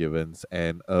 Raylan Yes. Givens,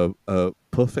 and a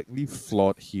perfectly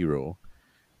flawed hero,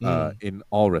 Mm. in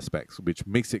all respects, which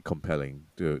makes it compelling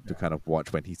to kind of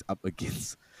watch when he's up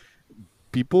against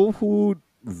people who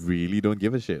really don't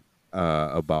give a shit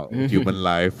about human Mm-hmm.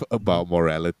 life, Mhm. about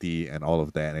morality, and all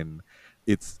of that. And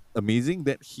it's amazing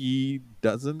that he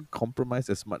doesn't compromise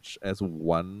as much as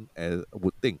one as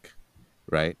would think,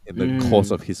 right? In the course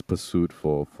Mm. of his pursuit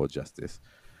for justice.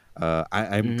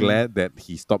 I'm Mm-hmm. glad that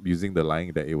he stopped using the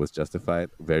line that it was justified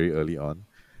very early on,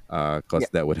 because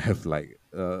Yep. that would have like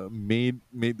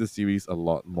made the series a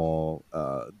lot more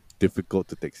difficult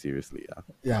to take seriously.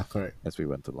 Yeah, correct. As we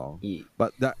went along. Ye-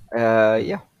 But that mm,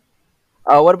 Yeah.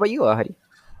 What about you, Hadi?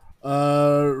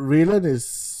 Raylan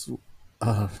is,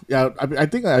 yeah. I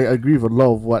think I agree with a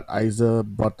lot of what Isa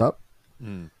brought up.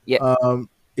 mm, Yep.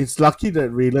 It's lucky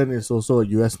that Raylan is also a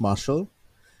U.S. Marshal,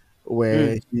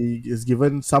 where Mm. he is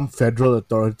given some federal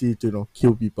authority to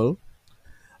kill people.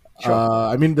 Sure.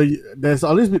 I mean, there's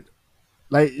always been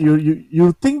like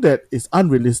you think that it's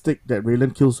unrealistic that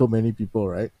Raylan kills so many people,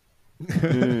 right?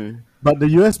 Mm. But the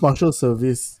U.S. Marshal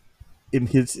Service, in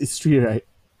his history, right,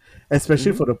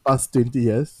 especially Mm-hmm. for the past 20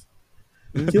 years,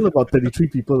 Mm. kill about 33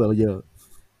 people a year.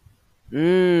 So,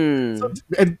 Mm.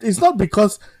 and it's not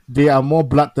because they are more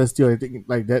bloodthirsty or anything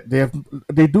like that.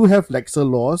 They do have laxer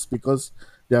laws because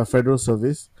they are federal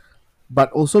service,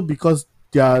 but also because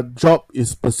their job is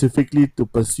specifically to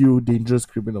pursue dangerous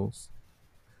criminals.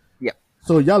 Yep.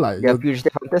 So yeah, like They're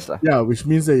fugitive hunters lah. yeah, which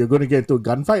means that you're going to get into a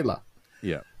gunfight lah.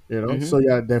 Yeah. So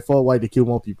yeah, therefore why they kill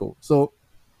more people. So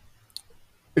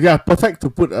yeah, perfect to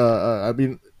put. I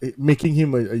mean, making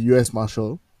him a U.S.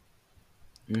 Marshal,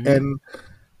 and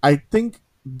I think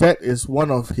that is one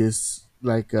of his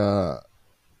like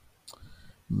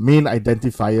main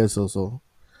identifiers also.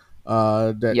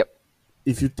 That Yep.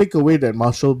 if you take away that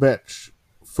Marshal badge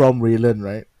from Raylan,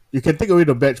 right? You can take away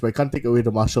the badge, but you can't take away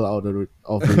the Marshal out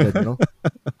of Raylan.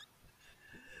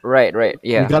 Right. Right.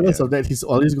 Yeah. Regardless Yeah. of that, he's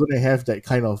always going to have that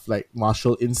kind of like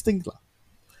martial instinct, lah.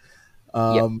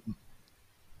 Yep.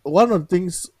 One of the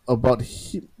things about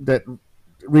him that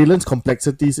Raylan's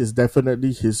complexities is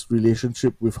definitely his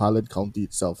relationship with Harlan County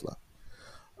itself, lah.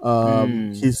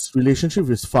 His relationship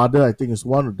with his father, I think, is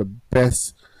one of the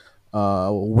best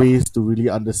ways to really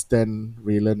understand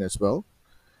Raylan as well.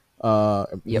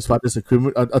 His Yep. father's a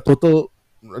criminal, a total,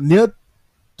 near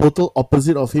total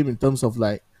opposite of him in terms of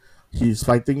like he's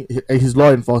fighting his law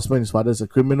enforcement. His father's a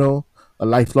criminal, a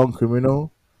lifelong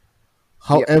criminal.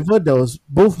 Yep. However, there was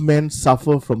both men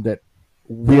suffer from that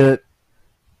weird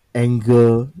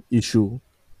anger issue.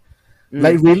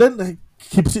 Like Raylan like,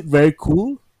 keeps it very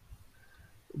cool,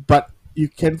 but you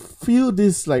can feel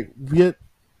this like weird,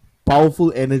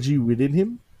 powerful energy within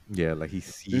him. Yeah, like he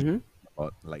seethed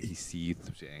like he seethed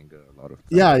with anger a lot of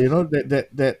times. Yeah,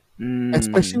 that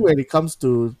especially when it comes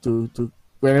to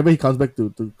whenever he comes back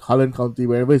to Harlan County,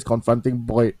 whenever he's confronting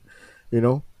Boyd,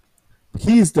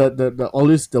 he's the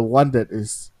always the one that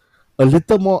is a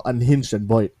little more unhinged than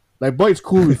Boyd. Like Boyd's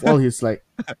cool with all his like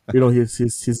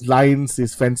his lines,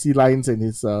 his fancy lines, and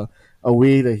his a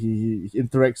way that he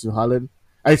interacts with Harlan.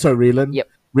 Raylan. Yep.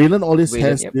 Raylan always Raylan,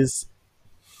 has yep. this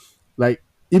like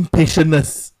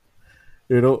impatientness,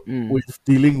 with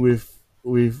dealing with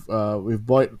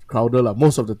Boyd Crowder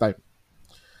most of the time.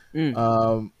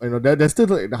 There's still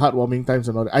like, the heartwarming times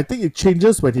and all that. I think it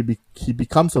changes when he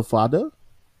becomes a father.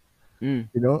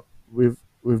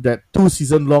 With that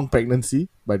 2-season long pregnancy,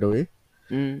 by the way.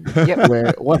 Yep.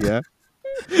 Where what Yeah.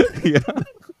 Yeah.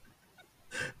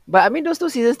 But I mean, those 2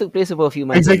 seasons took place over a few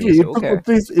months. exactly only, it so took okay.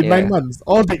 place in Yeah. 9 months.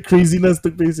 All that craziness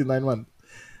took place in 9 months.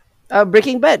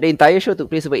 Breaking Bad, the entire show took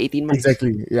place over 18 months.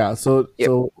 Exactly. Yeah. So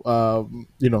Yep.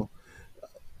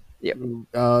 Yep.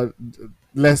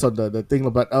 Less on the thing,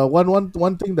 but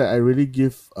one thing that I really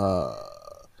give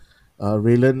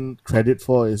Raylan credit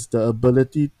for is the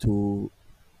ability to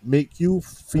make you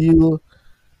feel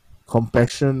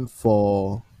compassion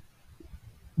for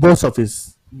most of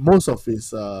his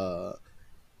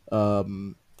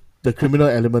the criminal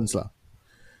elements lah.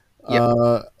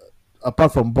 Yep.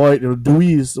 Apart from Boyd,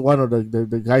 Dewey is one of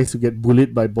the guys who get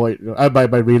bullied by Boyd, by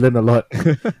Raylan a lot.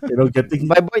 Getting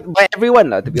By everyone,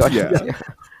 lah, to be honest. Yeah. Yeah.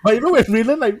 But when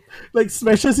Raylan like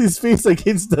smashes his face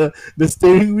against the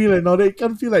steering wheel and all that, you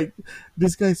can't feel like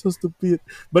this guy is so stupid.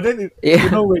 But then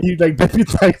when he like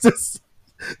deputizes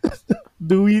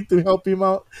Dewey to help him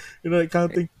out, that kind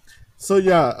of thing. So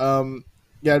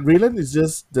Raylan is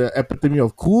just the epitome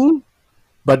of cool,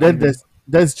 but then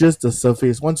that's just the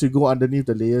surface. Once you go underneath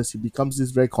the layers, he becomes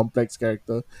this very complex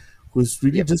character who's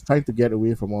really just trying to get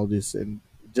away from all this and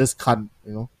just can't.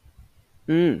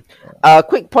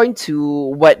 Quick point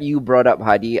to what you brought up,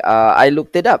 Hadi. I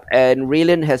looked it up, and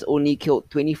Raylan has only killed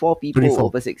 24 people 24.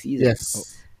 over 6 seasons.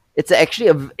 Yes. It's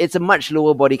actually it's a much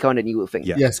lower body count than you would think.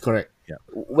 Yeah. Yes, correct.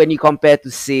 When you compare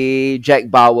to, say, Jack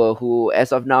Bauer, who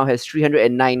as of now has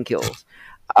 309 kills.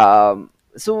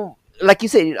 So like you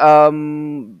said,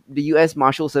 the U.S.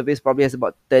 Marshal Service probably has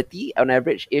about 30 on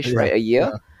average ish, right, a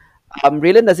year.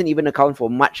 Raylan doesn't even account for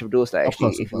much of those, like,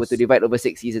 actually, if you were to divide over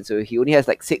 6 seasons. So he only has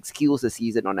like 6 kills a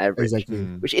season on average, Exactly.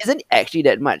 which isn't actually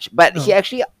that much. But he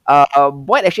actually,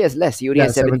 Boyd actually has less. He only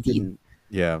has 17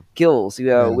 Yeah. kills,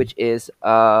 which is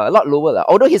a lot lower, lah.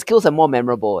 Although his kills are more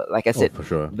memorable, like I said, for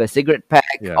sure. the cigarette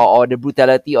pack or the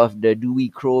brutality of the Dewey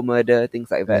Crow murder,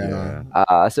 things like that.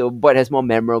 Yeah. So Boyd has more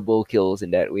memorable kills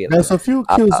in that way. There's a few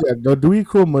kills. The Dewey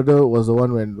Crow murder was the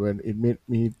one when it made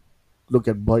me look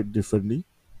at Boyd differently.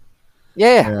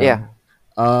 Yeah.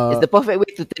 It's the perfect way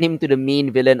to turn him to the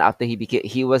main villain after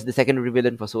he was the secondary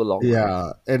villain for so long.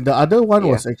 Yeah, and the other one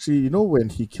was actually, when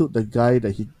he killed the guy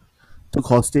that he took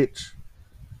hostage.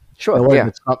 Sure. The one in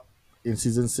the truck in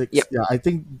season 6. Yep. Yeah, I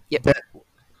think that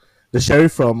the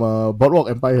sheriff from Boardwalk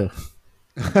Empire.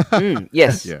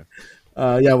 Yes. Yeah.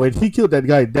 When he killed that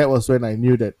guy, that was when I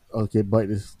knew that okay,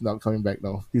 Boyd is not coming back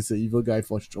now. He's an evil guy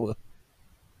for sure.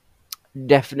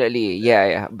 Definitely,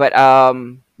 yeah. But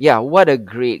yeah, what a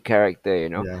great character, you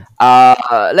know.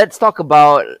 Yeah. Let's talk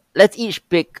about. Let's each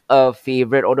pick a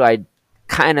favorite. Although I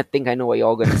kind of think I know what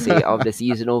you're gonna say of the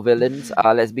seasonal villains.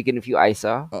 Let's begin with you,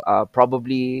 Isa. Uh,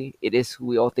 Probably it is who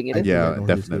we all think it I is. think I yeah, know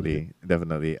his favorite.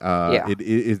 definitely. Yeah, It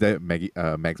is that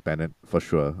Max Bennett for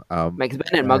sure. Max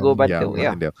Bennett, Margot Um, Yeah, Bantil. Yeah,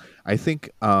 Martindale. I think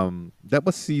that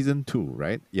was season 2,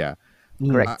 right? Yeah.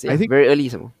 mm, correct. I Yeah, think very early.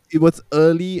 So it was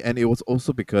early, and it was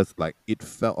also because like it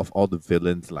felt of all the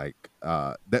villains like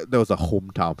there was a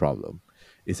hometown problem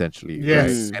essentially, right?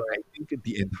 yes. mm, And I think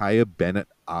the entire Bennett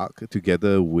arc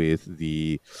together with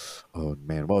the oh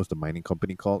man, what was the mining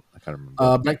company called? I can't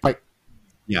remember. Black Pike.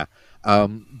 Yeah.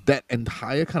 That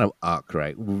entire kind of arc,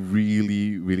 right,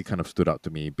 really kind of stood out to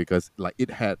me because like it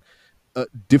had a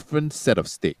different set of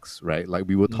stakes, right? Like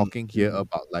we were Mm, talking here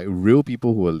about like real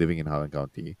people who were living in Highland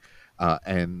County,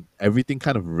 and everything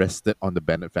kind of rested on the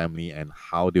Bennett family and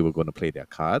how they were going to play their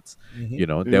cards. mhm. You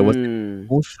know, there was mm,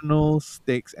 emotional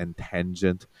stakes and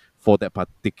tangent for that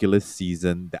particular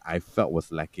season that I felt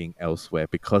was lacking elsewhere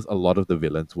because a lot of the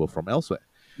villains were from elsewhere,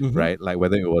 Mhm. right? Like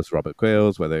whether it was Robert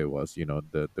Quails, whether it was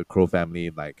the Crow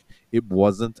family, like it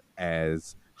wasn't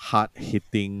as hard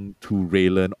hitting to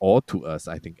Raylan or to us,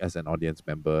 I think, as an audience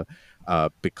member,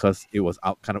 because it was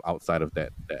out kind of outside of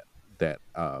that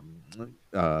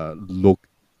look.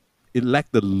 It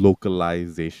lacked the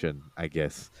localization, I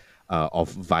guess, of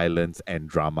violence and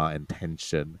drama and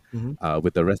tension Mhm.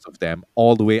 with the rest of them,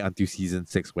 all the way until season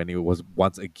 6 when it was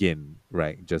once again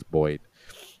right just Boyd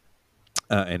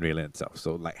and Raylan itself.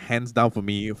 So like hands down for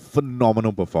me,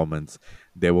 phenomenal performance.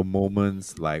 There were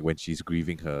moments like when she's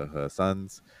grieving her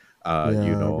sons, Yeah,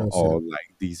 that's or it.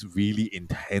 like these really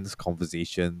intense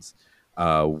conversations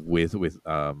with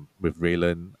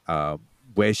Raylan,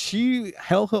 where she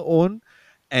held her own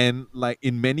and like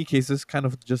in many cases kind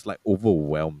of just like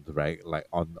overwhelmed, right? Like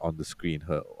on the screen,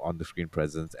 her on the screen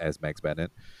presence as Max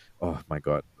Bennett. Oh my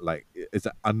god, like it's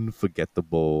an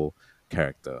unforgettable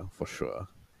character for sure.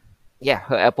 yeah.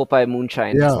 Her apple pie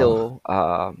moonshine Yeah. still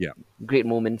Yeah. great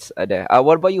moments are there.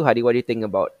 What about you, Hadi? What do you think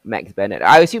about Max Bennett?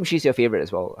 I assume she's your favorite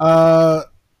as well. Uh,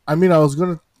 I mean, I was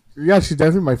gonna. Yeah, she's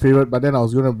definitely my favorite. But then I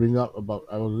was gonna bring up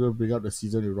the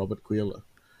season with Robert Quayle.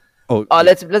 Oh,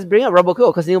 Let's bring up Robert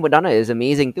Cole because Neil Madonna is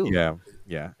amazing too. yeah,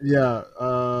 yeah, Yeah.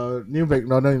 Neil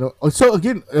McDonough. So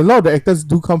again, a lot of the actors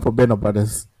do come from Band of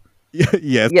Brothers. yeah,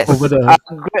 yes. Over Yes,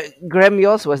 the. Graham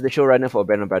Yost was the showrunner for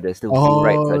Band of Brothers too, who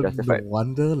writes Oh, no Justified.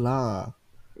 wonder lah.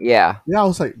 Yeah, Yeah, I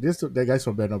was like, that guy's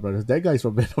from Band of Brothers. That guy's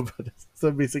from Band of Brothers.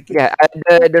 So basically, yeah.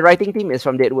 The writing team is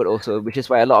from Deadwood also, which is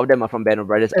why a lot of them are from Band of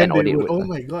Brothers and and or they would. Deadwood. Oh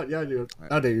my god, yeah.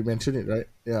 Now that you mention it, right?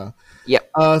 Yeah. Yep.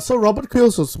 So Robert Quayle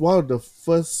was one of the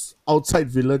first outside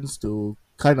villains to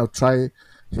kind of try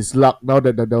his luck. Now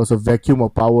that there was a vacuum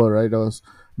of power, right? There was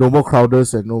no more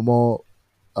Crowders and no more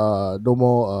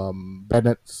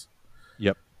Bennetts.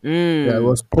 Yep. Yeah, it Mm.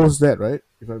 was post that, right?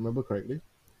 If I remember correctly,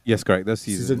 Yes, correct. That's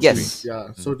season season three. three. Yes. Yeah.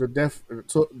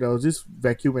 So there was this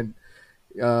vacuum, and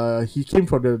he came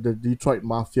from the Detroit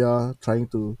mafia, trying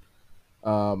to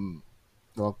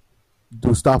well,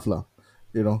 do stuff lah.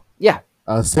 You know, Yeah.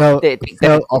 sell Take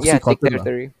OxyContin lah,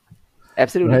 territory.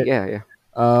 Absolutely. right? Yeah.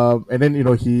 Yeah. And then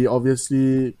he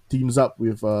obviously teams up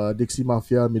with Dixie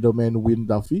Mafia middleman Win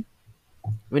Duffy.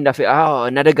 Win Duffy. Oh,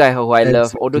 another guy who I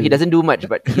love. Although he Exactly. doesn't do much,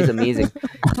 but he's amazing.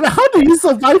 How did he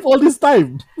survive all this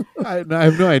time? I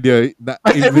have no idea. We're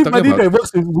talking Everybody about, that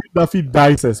works with Win Duffy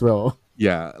dies as well.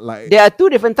 yeah, like There are two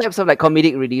different types of like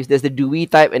comedic reliefs. There's the Dewey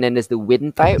type and then there's the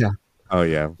Win type. Yeah, oh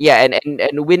yeah, Yeah,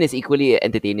 and Win is equally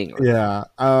entertaining. yeah,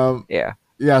 Yeah.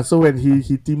 yeah. So when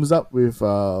he teams up with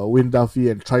Win Duffy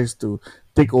and tries to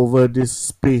take over this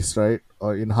space, right,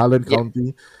 or in Harlan Yeah.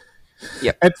 County.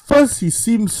 Yep. At first, he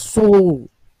seems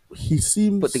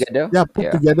Put together. put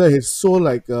Yeah. together. He's so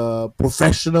like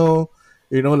professional.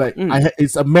 Like Mm.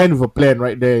 it's a man with a plan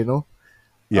right there.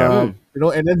 yeah.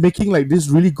 And then making like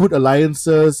these really good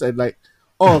alliances and like,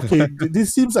 oh, okay,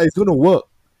 this seems like it's gonna work.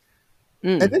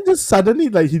 Mm. And then just suddenly,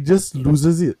 like he just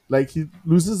loses it. Like he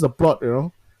loses the plot.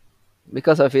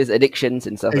 Because of his addictions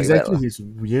and stuff Exactly, like that. his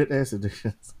weird ass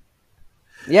addictions.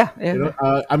 Yeah. Yeah.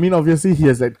 I mean, obviously he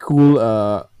has that cool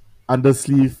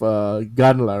undersleeve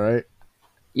gun, lah, right?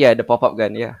 Yeah, the pop up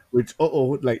gun. Yeah. Which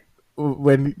like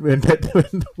when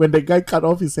that guy cut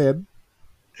off his hand.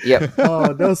 Yep.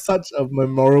 Oh, that was such a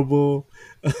memorable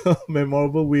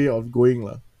memorable way of going,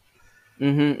 lah.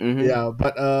 Mm-hmm. Yeah,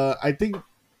 but I think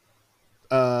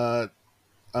uh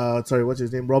sorry, what's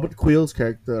his name? Robert Quayle's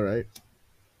character, right?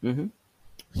 Mm-hmm.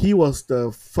 He was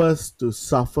the first to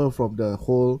suffer from the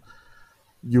whole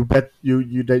you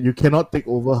that you cannot take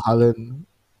over Harlan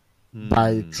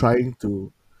by Hmm. trying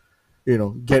to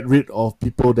get rid of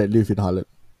people that live in Harlem.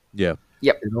 Yeah.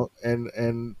 Yep.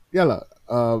 And yeah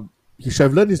lah. He should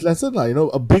have learned his lesson lah.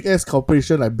 A big ass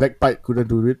corporation like Black Pipe couldn't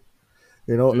do it.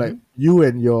 Like you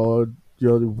and your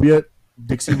weird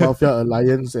Dixie Mafia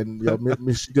alliance and your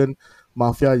Michigan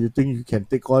Mafia, you think you can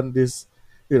take on this,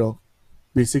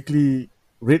 basically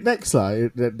rednecks lah,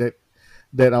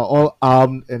 that are all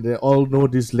armed and they all know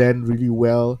this land really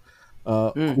well,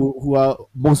 who are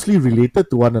mostly related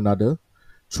to one another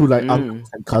through like uncles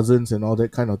and cousins and all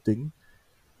that kind of thing.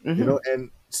 And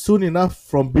soon enough,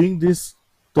 from being this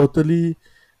totally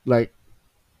like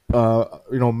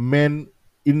man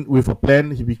in with a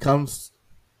plan, he becomes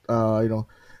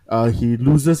he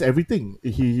loses everything.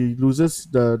 He loses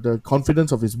the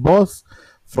confidence of his boss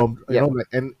from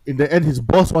Yep. and in the end his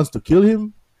boss wants to kill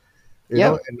him.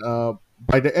 Yeah. And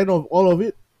by the end of all of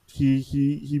it,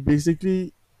 he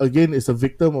basically again is a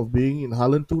victim of being in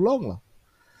Harlem too long lah.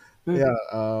 Yeah,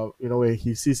 where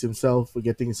he sees himself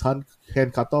getting his hand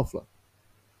cut off lah.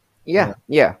 Yeah.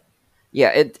 Yeah.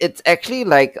 Yeah. It's actually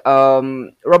like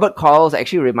Robert Quarles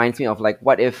actually reminds me of like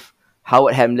what if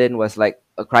Howard Hamlin was like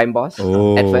a crime boss at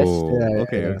first, Yeah,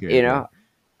 okay, yeah. okay. you know,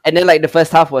 and then like the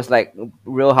first half was like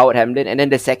real Howard Hamlin, and then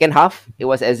the second half it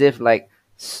was as if like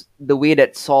the way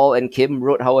that Saul and Kim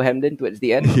wrote Howard Hamlin towards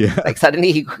the end, Yeah. like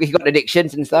suddenly he got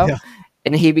addictions and stuff. Yeah.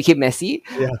 And he became messy.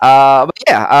 Yeah. But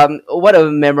yeah, what a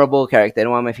memorable character and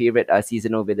one of my favorite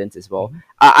seasonal villains as well.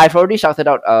 I've already shouted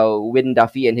out Win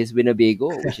Duffy and his Winnebago,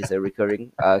 which is a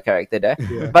recurring character there.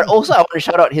 Yeah. But also, I want to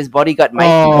shout out his bodyguard Mikey,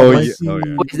 Oh, Mikey, yeah. Oh,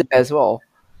 yeah. who is there as well.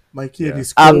 Mikey and Yeah. his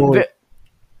squirrel.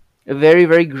 Very,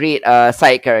 very great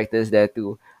side characters there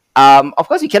too. Of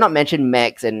course, we cannot mention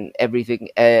Max and everything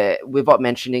without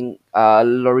mentioning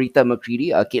Loretta McCready,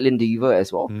 Caitlin Deaver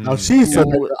as well. Now she's Yeah.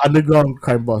 an underground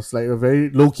crime boss, like a very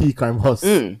low key crime boss.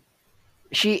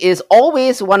 She is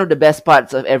always one of the best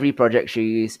parts of every project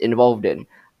she's involved in.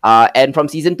 And from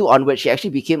season 2 onwards, she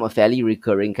actually became a fairly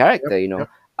recurring character,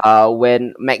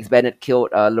 when Max Bennett killed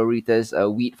Loretta's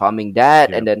wheat farming dad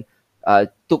Yep. and then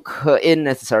took her in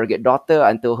as a surrogate daughter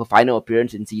until her final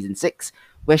appearance in season 6,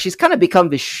 where she's kind of become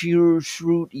this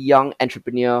shrewd young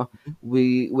entrepreneur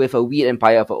with a wheat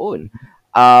empire of her own.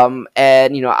 And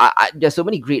there's so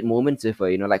many great moments with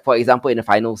her. Like for example, in the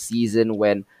final season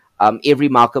when Avery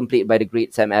Markham, played by the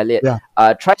great Sam Elliott,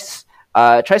 Yeah. tries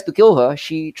to kill her.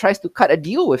 She tries to cut a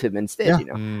deal with him instead.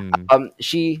 Yeah.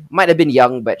 She might have been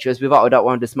young, but she was without a doubt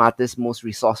one of the smartest, most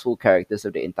resourceful characters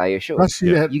of the entire show. Plus,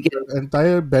 she Yeah. had You get the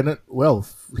entire Bennett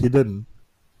wealth hidden.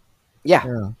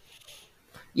 yeah,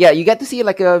 Yeah. you get to see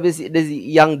like this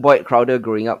young Boyd Crowder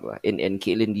growing up in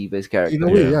Caitlin Deaver's character. In a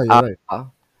way, Yeah. yeah, you're right.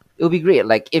 It would be great.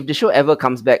 Like if the show ever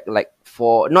comes back, like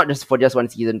for not just for just one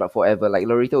season, but forever, like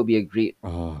Loretta would be a great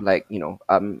Oh, like show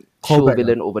Callback,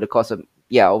 villain over the course of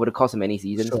many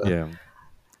seasons. Sure.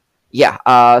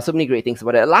 yeah. So many great things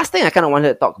about it. Last thing I kind of wanted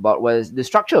to talk about was the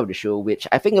structure of the show, which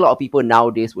I think a lot of people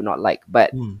nowadays would not like.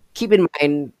 But keep in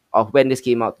mind of when this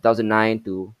came out, 2009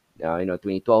 to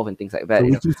 2012 and things like that. The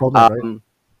weekly format, right?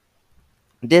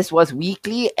 This was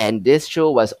weekly, and this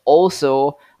show was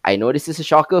also, I know this is a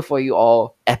shocker for you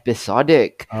all,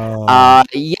 episodic.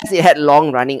 Yes, it had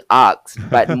long running arcs,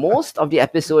 but most of the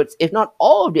episodes, if not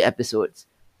all of the episodes,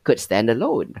 could stand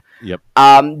alone. Yep.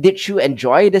 Did you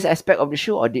enjoy this aspect of the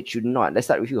show or did you not? Let's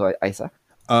start with you, Isa.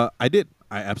 I did.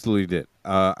 I absolutely did.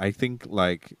 I think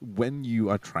like when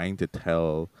you are trying to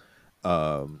tell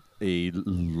a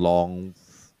long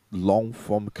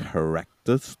form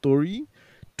character story,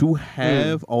 to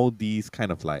have all these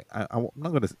kind of like I'm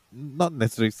not gonna not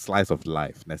necessarily slice of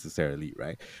life necessarily,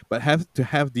 right? But have to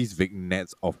have these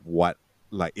vignettes of what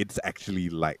like it's actually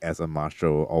like as a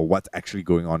marshal or what's actually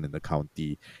going on in the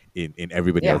county in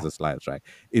everybody Yeah. else's lives, right?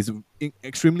 Is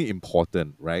extremely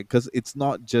important, right? Because it's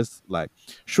not just like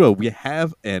sure we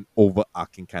have an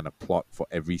overarching kind of plot for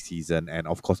every season, and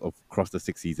of course across the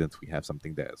 6 seasons we have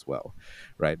something there as well,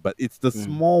 right? But it's the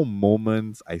small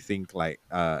moments, I think, like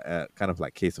kind of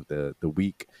like case of the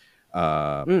week,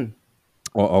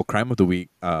 or crime of the week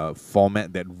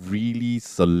format that really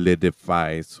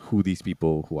solidifies who these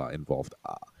people who are involved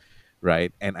are,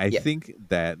 right? And I Yeah. think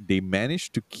that they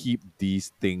managed to keep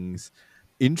these things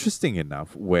interesting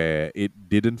enough where it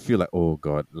didn't feel like, oh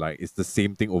god, like it's the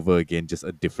same thing over again, just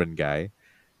a different guy.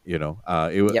 Yep.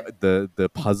 The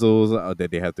puzzles that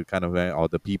they had to kind of or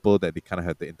the people that they kind of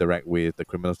had to interact with, the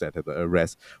criminals that had to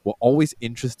arrest, were always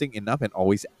interesting enough and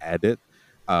always added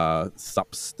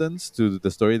substance to the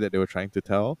story that they were trying to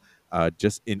tell,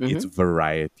 just in its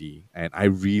variety. And I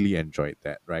really enjoyed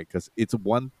that, right? Because it's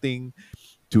one thing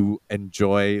to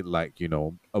enjoy, like,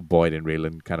 a Boyd and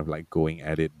Raylan kind of like going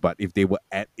at it, but if they were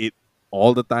at it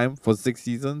all the time for 6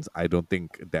 seasons, I don't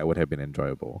think that would have been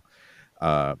enjoyable.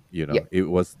 You know, Yep. it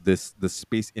was this the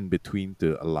space in between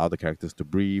to allow the characters to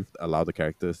breathe, allow the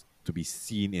characters to be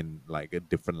seen in like a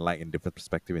different light, in different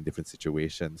perspective, in different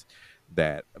situations,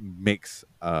 that makes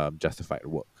Justified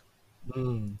work.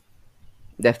 Mm.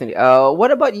 Definitely.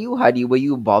 What about you, Hadi? Were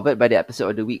you bothered by the episode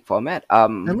of the week format? I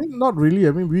mean, not really.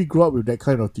 I mean, we grew up with that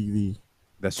kind of TV.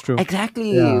 That's true.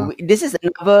 Exactly. Yeah. This is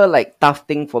another like tough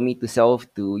thing for me to sell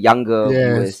to younger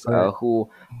Yes, viewers correct. who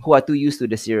are too used to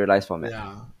the serialized format.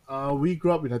 Yeah. We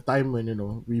grew up in a time when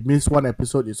we miss one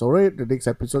episode, it's alright. The next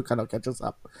episode kind of catches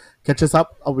up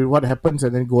with what happens,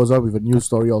 and then goes on with a new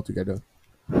story altogether.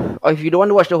 Or if you don't want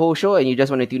to watch the whole show and you just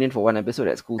want to tune in for one episode,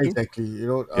 that's cool too. Exactly.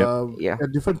 Yep. Yeah.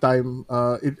 At different time,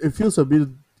 it feels a bit.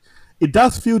 It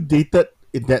does feel dated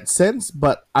in that sense,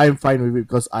 but I'm fine with it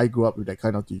because I grew up with that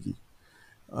kind of TV.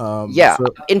 Yeah. So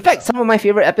In fact, some of my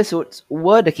favorite episodes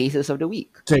were the cases of the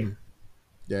week. same.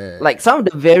 Yeah. Like some of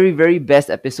the very, very best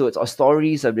episodes or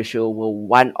stories of the show were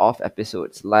one-off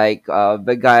episodes. Like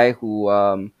the guy who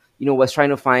was trying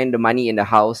to find the money in the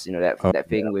house. You know that Oh, that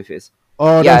thing with his.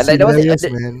 Oh, Yeah, that's like hilarious,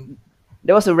 man.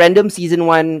 there was a random season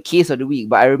one case of the week,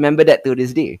 but I remember that to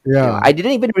this day. Yeah. I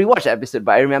didn't even rewatch the episode,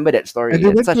 but I remember that story. And they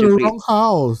It's went such to a the great. wrong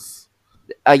house.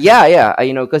 Yeah.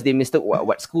 Because they mistook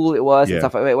what school it was and Yeah.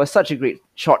 stuff like that. It was such a great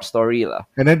short story, lah.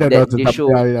 And then there That was the they show.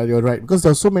 yeah, you're right. Because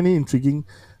there's so many intriguing,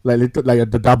 like little,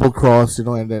 like the double cross, and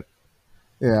that,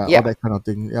 all Yeah, that kind of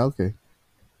thing. Yeah, okay.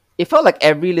 it felt like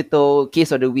every little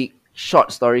case of the week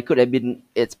short story could have been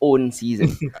its own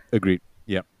season. Agreed.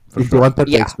 Yeah, for If they sure. wanted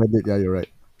to Yeah. expand it, yeah, you're right.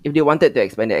 If they wanted to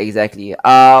expand it, exactly.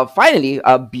 Finally,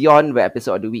 beyond the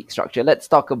episode of the week structure, let's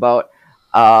talk about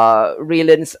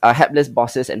Raylan's hapless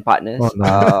bosses and partners. Oh,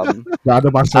 no. The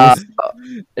other marshals.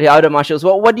 The other marshals.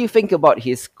 What do you think about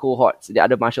his cohorts, the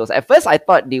other marshals? At first, I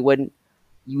thought they weren't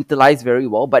utilized very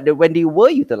well, but when they were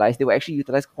utilized, they were actually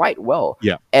utilized quite well.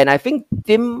 Yeah, And I think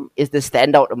Tim is the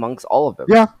standout amongst all of them.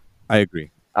 Yeah. I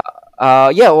agree.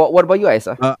 Yeah. What about you,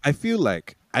 Isa? I feel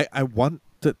like I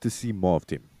wanted to see more of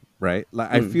Tim, right?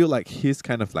 Like I feel like his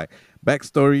kind of like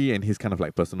backstory and his kind of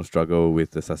like personal struggle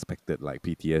with the suspected like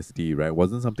PTSD, right,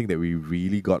 wasn't something that we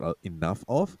really got enough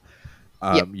of.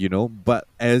 Yep. But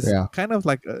as Yeah. kind of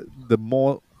like the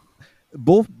more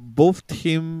both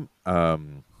Tim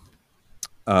and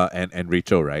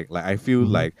Rachel, right? Like I feel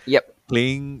like Yep.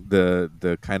 playing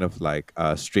the kind of like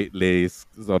straight laced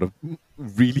sort of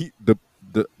really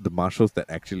the marshals that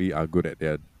actually are good at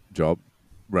their job,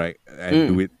 right, and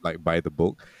do it like by the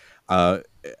book, are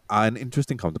an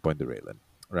interesting counterpoint to Raylan,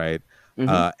 right?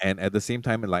 And at the same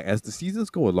time, like as the seasons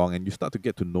go along and you start to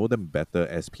get to know them better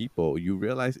as people, you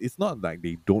realize it's not like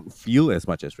they don't feel as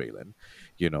much as Raylan,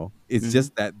 it's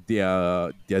just that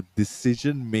their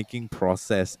decision making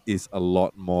process is a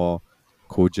lot more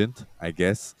cogent, I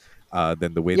guess,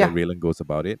 than the way that Yeah. Raylan goes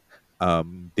about it.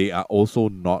 They are also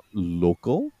not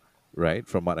local, right?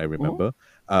 From what I remember,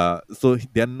 so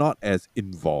they're not as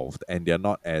involved and they're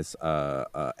not as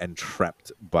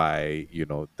entrapped by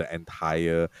the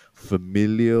entire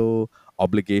familial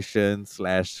obligation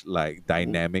slash like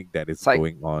dynamic that is It's like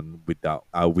going on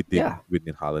yeah.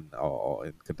 within Harlan or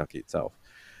in Kentucky itself.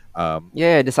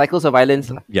 Yeah, the cycles of violence.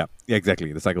 Lah. Yeah,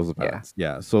 exactly. The cycles of Yeah. violence.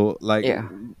 Yeah. So like Yeah.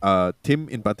 Tim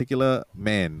in particular,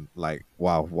 man, like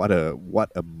wow, what a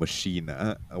machine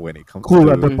when it comes Cool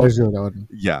to under pressure, that one.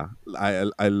 yeah.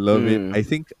 I love it. Mm. I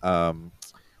think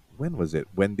when was it?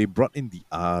 When they brought in the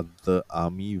other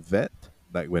army vet,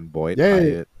 like when Boyd Yeah,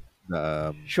 yeah,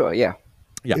 hired Sure. Yeah.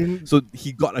 yeah. In- So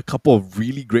he got a couple of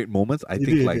really great moments. I He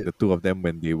think did, like he the two of them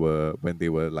when they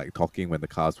were like talking when the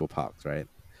cars were parked, right?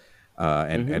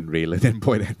 And Raylan and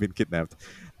Boyd had been kidnapped.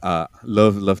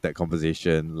 Love that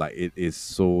conversation. Like it is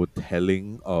so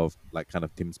telling of like kind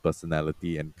of Tim's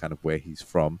personality and kind of where he's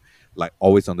from. Like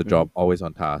always on the job, always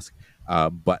on task.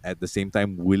 But at the same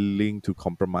time willing to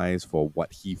compromise for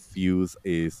what he feels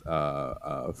is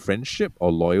friendship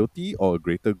or loyalty or a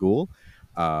greater goal.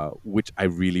 Which I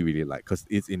really, really like because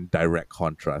it's in direct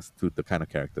contrast to the kind of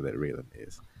character that Raylan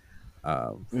is,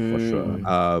 for sure.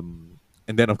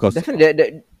 And then of course,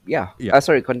 Definitely. Yeah. Yeah.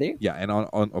 Sorry. Continue. yeah, and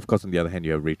on of course on the other hand,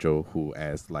 you have Rachel, who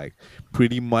as like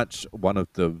pretty much one of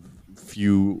the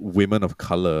few women of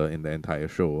color in the entire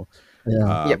show.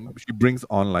 Yeah. Yep. She brings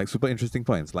on like super interesting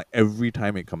points, like every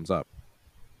time it comes up,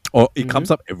 or it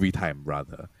comes up every time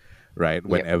rather, right?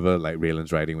 Whenever like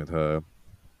Raylan's riding with her,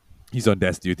 he's on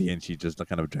desk duty and she just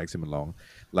kind of drags him along.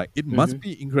 Like it must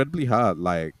be incredibly hard,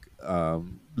 like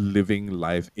living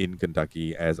life in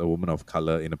Kentucky as a woman of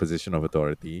color in a position of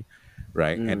authority,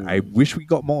 right? And I Mm. wish we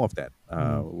got more of that,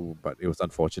 Mm. but it was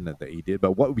unfortunate that he did.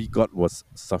 But what we got was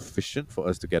sufficient for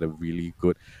us to get a really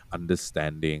good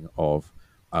understanding of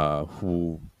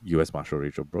who U.S. Marshal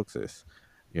Rachel Brooks is.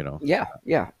 You know, Yeah,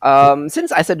 yeah.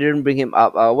 Since I said didn't bring him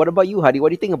up, what about you, Hadi? What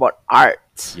do you think about Art?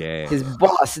 yeah, His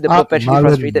boss, the Art perpetually Mullen.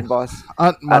 frustrated boss,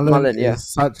 Art Art Mullen Mullen. Yeah. is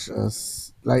such a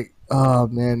like, oh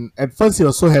man. At first he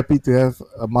was so happy to have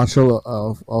a marshal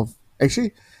of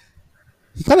actually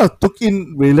he kind of took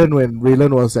in Raylan when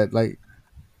Raylan was at like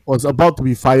was about to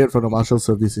be fired from the marshal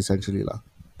service essentially lah.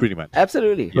 pretty much.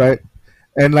 Absolutely. Yeah, Right?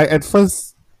 And like at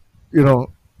first, you know,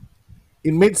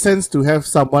 it made sense to have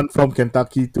someone from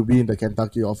Kentucky to be in the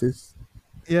Kentucky office.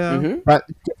 yeah, Mm-hmm. But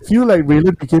I feel like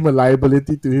Raylan became a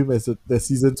liability to him as the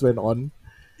seasons went on.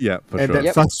 yeah, for And sure. that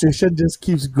Yep. frustration just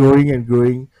keeps growing and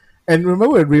growing. And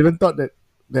remember when Raylan thought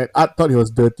that Art thought he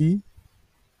was dirty?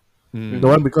 The Mm. Mm-hmm.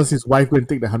 one because his wife went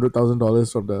take the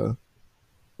 $100,000 from the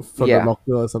Yeah.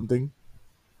 locker or something.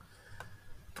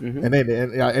 Mm-hmm.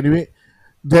 And yeah, anyway,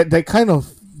 that kind of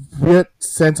weird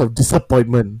sense of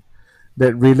disappointment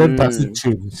that Raylan doesn't Mm.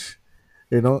 change,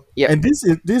 you know. Yep. And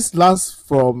this lasts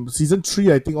from season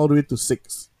 3, I think, all the way to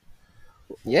 6,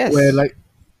 where Yes. like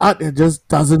Art just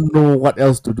doesn't know what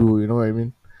else to do. You know what I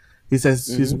mean? He's at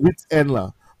his Mm-hmm. wits end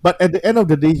lah. But at the end of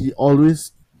the day, he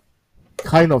always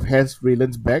kind of has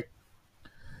Raylan's back.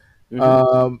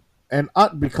 Mm-hmm. And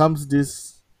Art becomes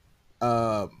this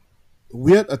um,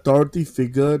 weird authority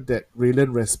figure that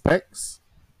Raylan respects.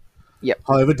 Yep.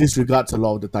 However, disregards a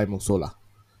lot of the time also lah.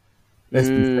 Let's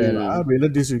be fair lah. Mm.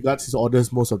 Raylan disregards his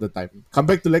orders most of the time. Come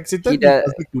back to Lexington, He he does.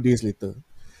 does it 2 days later.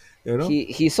 You know,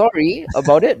 He's sorry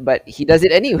about it, but he does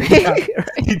it anyway. yeah, Right?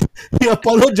 he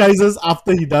apologizes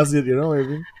after he does it. You know what I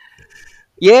mean?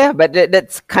 Yeah, but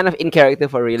that's kind of in character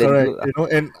for Raylan Correct. too. You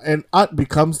know, and Art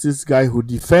becomes this guy who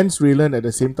defends Raylan at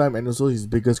the same time, and also his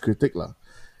biggest critic lah.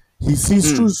 He sees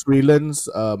through Mm. Raylan's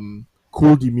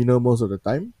cool demeanor most of the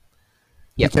time.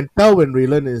 He Yep. can tell when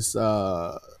Raylan is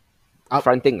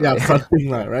Fronting, yeah, right? fronting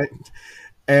lah, right?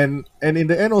 And in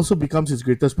the end also becomes his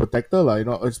greatest protector lah, you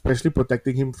know, especially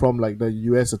protecting him from like the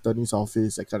US attorney's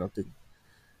office, that kind of thing.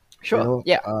 You Sure. know,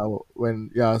 Yeah.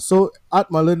 so Art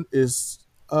Mullen is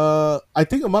I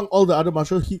think among all the other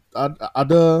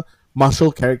other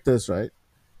martial characters, right?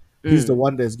 He's the Mm.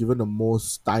 one that's given the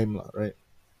most time lah, right?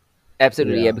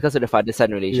 Absolutely. Yeah, Yeah. because of the father-son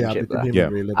Yeah, relationship. between him Yeah.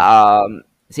 and Raylan.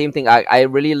 Same thing. I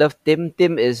really love Tim.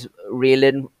 Tim is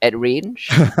Raylan at range.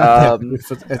 Yeah,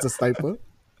 as a sniper.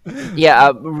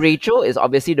 Yeah, Rachel is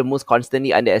obviously the most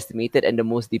constantly underestimated and the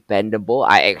most dependable.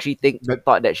 I actually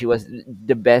thought that she was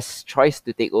the best choice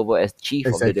to take over as chief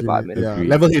of the Exactly. department. Yeah. Agreed.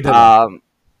 Level headed. lah.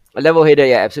 A level header,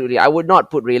 yeah, absolutely. I would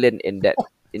not put Raylan in that What?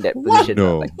 position.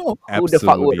 No, Like, No, who the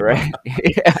fuck would, absolutely right? not.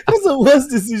 Yeah, that's the worst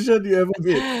decision you ever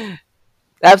made.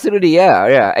 absolutely, yeah,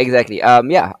 yeah, exactly.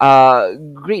 Yeah.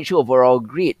 Great show overall.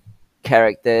 Great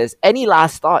characters. Any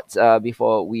last thoughts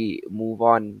before we move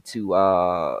on to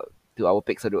our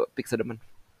picks of the month?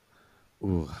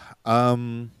 Ooh.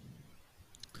 Um,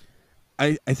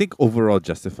 I think overall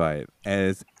Justified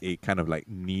as a kind of like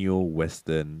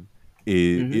neo-Western,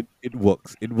 Mm-hmm. it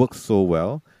works. It works so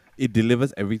well. It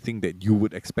delivers everything that you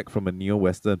would expect from a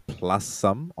neo-Western plus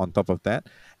some on top of that,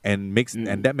 and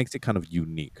Mm. that makes it kind of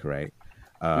unique, right?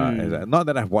 Mm. Not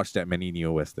that I've watched that many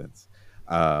neo-Westerns,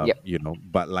 Yep. you know,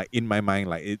 but like in my mind,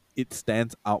 like it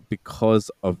stands out because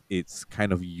of its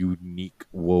kind of unique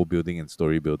world building and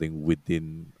story building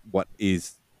within what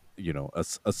is, you know,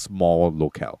 a small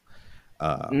locale.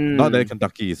 Not that Mm.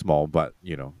 Kentucky is small, but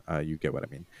you know, you get what I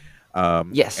mean.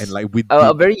 And Yes. like with A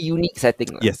the very unique setting.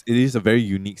 Lah. yes, it is a very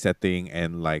unique setting,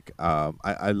 and like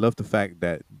I love the fact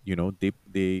that you know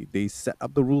they set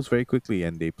up the rules very quickly,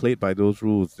 and they played by those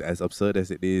rules, as absurd as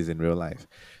it is in real life,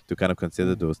 to kind of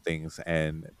consider those things.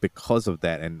 And because of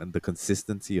that, and the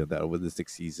consistency of that over the 6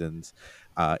 seasons,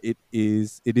 it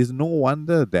is no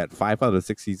wonder that 5 out of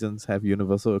 6 seasons have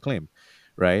universal acclaim,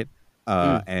 right?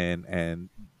 Mm. And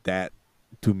that,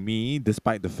 to me,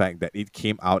 despite the fact that it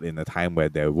came out in a time where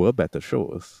there were better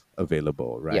shows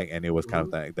available, Yep. right? And it was kind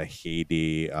of like the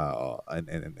heyday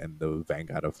and the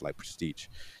vanguard of like prestige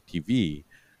TV.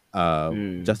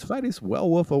 Mm. Justified is well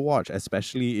worth a watch,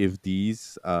 especially if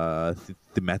these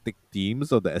thematic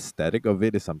themes or the aesthetic of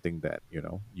it is something that you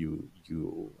know you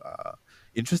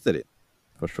interested in,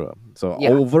 for sure. So Yeah.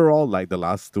 overall, like the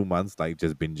last 2 months, like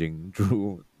just binging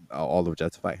through all of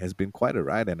Justified has been quite a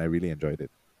ride, and I really enjoyed it.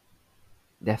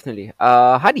 Definitely.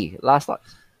 Hadi, last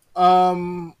thoughts.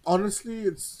 Honestly,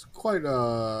 it's quite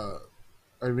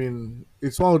I mean,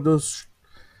 it's one of those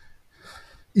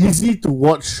easy to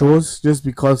watch shows just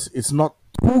because it's not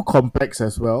too complex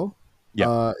as well.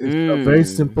 Yeah. It's a very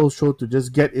Mm. simple show to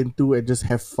just get into and just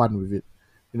have fun with it.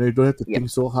 You know, you don't have to Yep. think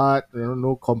so hard. You know,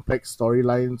 no complex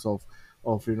storylines of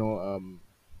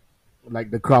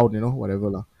like The Crown. You know, whatever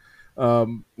lah.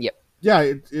 Um, Yep. yeah,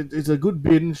 it's a good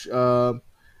binge.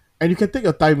 And you can take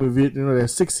your time with it. You know,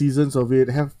 there's 6 seasons of it.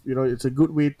 It's a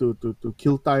good way to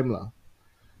kill time lah.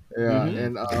 Yeah,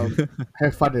 Mm-hmm. and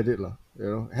have fun at it lah. You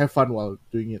know, have fun while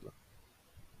doing it lah.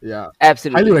 Yeah, highly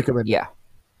Absolutely. recommend it. Yeah.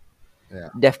 Yeah.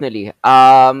 Definitely.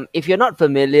 If you're not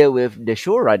familiar with the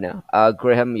showrunner,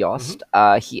 Graham Mm-hmm. Yost,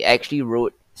 he actually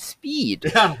wrote Speed.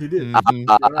 Yeah, he did. Mm-hmm.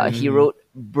 You're right. He Mm-hmm. wrote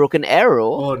Broken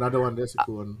Arrow. Oh, another one. That's a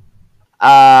cool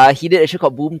one. He did a show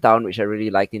called Boomtown, which I really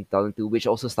liked in 2002, which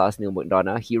also stars Neil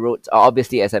McDonough. He wrote,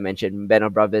 obviously, as I mentioned, Band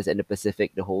of Brothers and the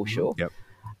Pacific, the whole Mm-hmm. show.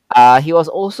 Yep. He was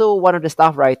also one of the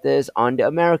staff writers on The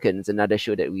Americans, another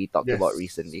show that we talked about Yes.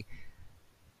 recently.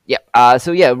 Yeah.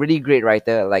 So yeah, really great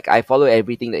writer. Like I follow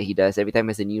everything that he does. Every time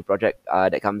there's a new project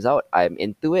that comes out, I'm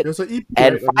into He it. was an EP,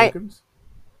 And right? Americans.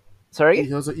 sorry.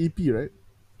 He was an EP, right?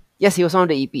 Yes, he was one of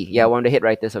the EP. Yeah, Mm. one of the hit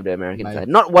writers of the American Nice. side.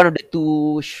 Not one of the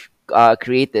two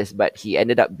creators, but he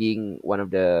ended up being one of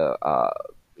the.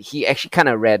 He actually kind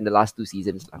of ran the last two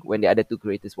seasons when the other two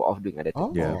creators were off doing other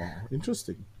things. Oh, Yeah.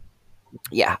 interesting.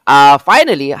 Yeah.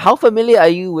 Finally, how familiar are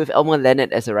you with Elmer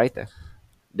Leonard as a writer?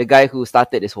 The guy who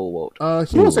started this whole world.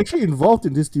 He was Ooh. actually involved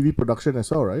in this TV production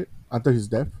as well, right? Until his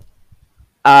death.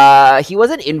 He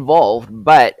wasn't involved,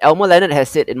 but Elmer Leonard has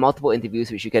said in multiple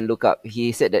interviews, which you can look up.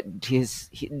 He said that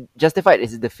Justified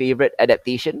is the favorite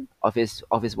adaptation of his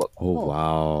work, Oh Oh.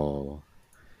 wow.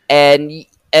 and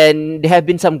and there have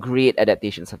been some great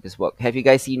adaptations of his work. Have you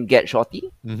guys seen Get Shorty?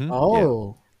 Mm-hmm. Yeah.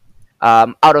 Oh.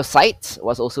 Out of Sight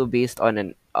was also based on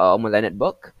an Elmer Leonard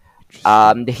book.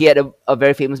 Interesting. He had a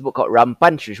very famous book called Rum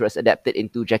Punch, which was adapted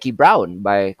into Jackie Brown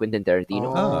by Quentin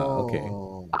Tarantino. Okay. Oh.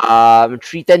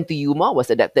 310 to Yuma was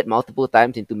adapted multiple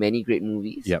times into many great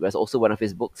movies. Yep. It was also one of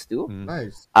his books too. Mm,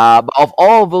 Nice. But of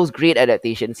all those great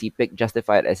adaptations, he picked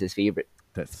Justified as his favorite.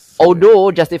 that's so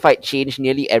Although Justified changed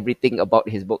nearly everything about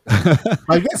his book.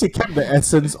 I guess he kept the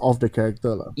essence of the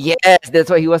character, lah. Yes, that's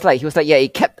what he was like. He was like, yeah,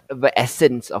 it kept the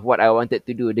essence of what I wanted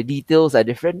to do. The details are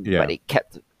different, Yeah. but it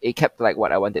kept like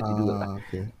what I wanted to do. Ah,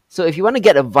 okay. So if you want to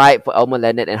get a vibe for Elmer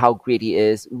Leonard and how great he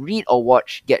is, read or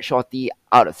watch Get Shorty,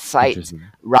 Out of Sight, interesting.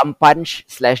 Rum Punch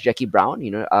 / Jackie Brown.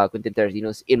 Quentin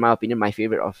Tarantino's, in my opinion, my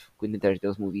favorite of Quentin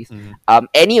Tarantino's movies. Mhm.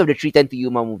 Any of the 310 to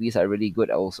Yuma movies are really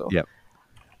good also. Yep.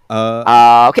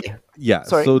 Okay. Yeah.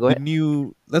 Sorry, So go the ahead.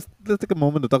 new let's take a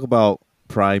moment to talk about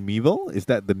Primeval. Is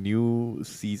that the new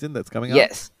season that's coming out?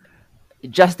 Yes.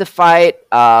 Justified,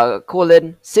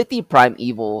 City Prime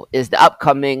Evil is the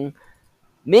upcoming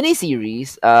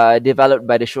miniseries developed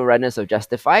by the showrunners of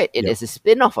Justified. It Yep. is a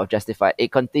spin off of Justified.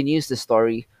 It continues the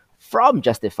story from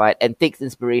Justified and takes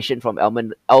inspiration from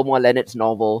Elmore Leonard's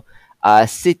novel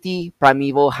City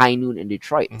Primeval High Noon in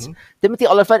Detroit. Mhm. Timothy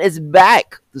Oliphant is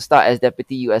back to star as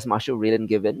Deputy U.S. Marshal Raylan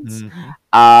Givens.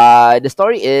 Mhm. The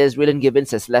story is Raylan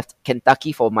Givens has left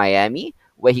Kentucky for Miami,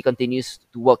 where he continues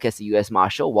to work as a U.S.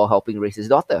 Marshal while helping raise his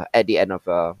daughter. At the end of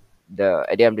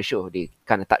the show, they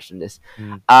kind of touched on this.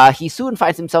 Mm. He soon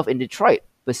finds himself in Detroit,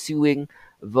 pursuing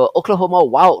the Oklahoma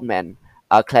wildman,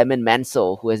 Clement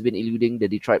Mansell, who has been eluding the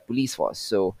Detroit police force.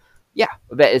 So, yeah,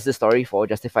 that is the story for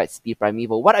Justified City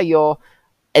Primeval. What are your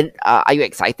are you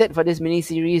excited for this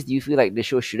miniseries? Do you feel like the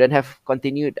show shouldn't have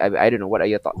continued? I don't know. What are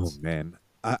your Oh thoughts? man,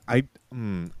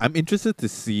 I'm interested to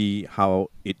see how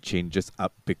it changes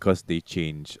up because they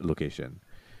change location,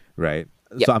 right?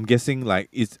 Yep. So I'm guessing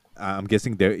I'm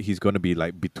guessing there he's going to be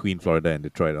like between Florida and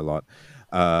Detroit a lot,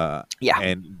 Yeah.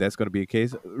 and that's going to be a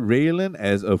case. Raylan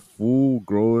as a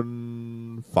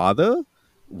full-grown father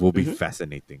will be Mhm.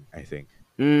 fascinating, I think.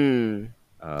 Mm.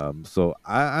 So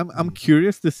I'm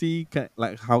curious to see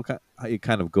like how it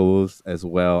kind of goes as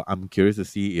well. I'm curious to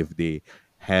see if they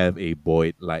have a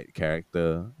Boyd like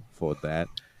character for that.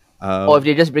 Or if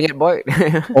they just bring it Boyd.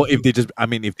 Or if they just, I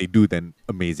mean, if they do, then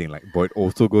amazing. Like Boyd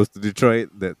also goes to Detroit,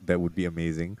 that would be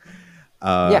amazing.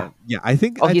 Yeah. Yeah. I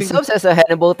think. Or I he think serves as a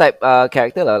Hannibal type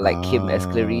character, like him as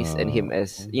Clarice and him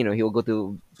as, he will go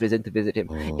to prison to visit him.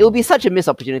 It will be such a missed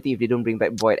opportunity if they don't bring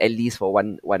back Boyd at least for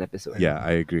one episode. Yeah,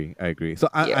 I agree. So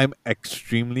Yeah. I'm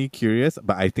extremely curious,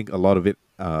 but I think a lot of it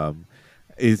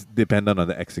is dependent on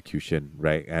the execution,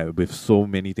 right? With so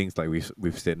many things like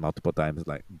we've said multiple times,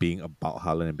 like being about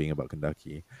Harlan and being about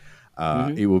Kentucky.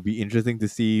 Mhm. It will be interesting to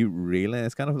see Raylan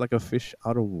as kind of like a fish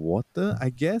out of water, I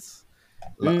guess.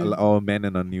 Mm. Or man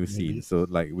in a new scene. Maybe. So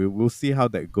like we'll see how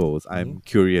that goes. I'm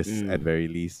curious at Mm. very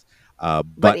least. But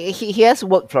But he has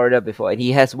worked Florida before, and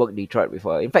he has worked Detroit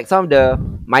before. In fact, some of the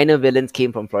minor villains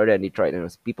came from Florida and Detroit, and it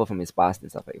was people from his past and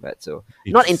stuff like that. So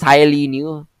not interesting. entirely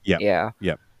new. Yeah, Yeah.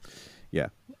 yeah, yeah.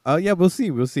 Yeah, we'll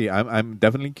see. We'll see. I'm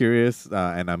definitely curious,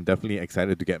 and I'm definitely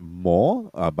excited to get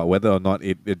more. But whether or not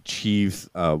it achieves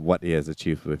what it has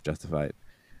achieved with Justified,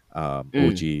 Mm.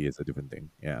 OG is a different thing.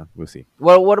 Yeah, we'll see.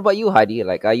 Well, what about you, Hadi?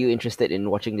 Like, are you interested in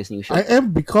watching this new I show?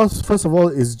 am, because first of all,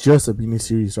 it's just a mini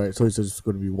series, right? So it's just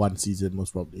going to be one season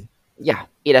most probably. Yeah,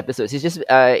 8 episodes. It's just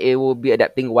it will be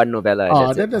adapting one novella, and Ah,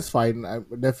 that's it. then that's fine. I'm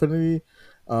definitely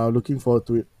looking forward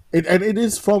to it. And it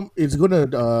is from, it's gonna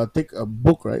take a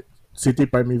book, right? City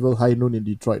Primeval High Noon in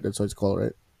Detroit. That's what it's called,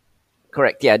 right?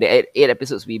 Correct. Yeah, the eight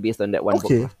episodes will be based on that one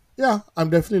book. Okay. Yeah, I'm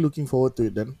definitely looking forward to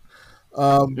it then.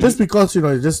 Mhm. Just because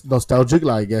it's just nostalgic,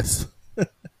 lah, I guess.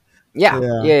 Yeah,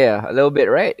 Yeah. yeah, yeah, a little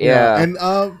bit, right? Yeah, Yeah. and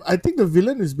I think the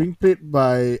villain is being played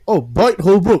by Boyd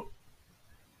Holbrook.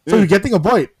 So you're Mm. getting a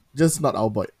Boyd, just not our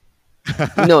Boyd.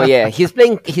 No, yeah, he's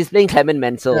playing Clement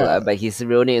Mansell, Yeah, but his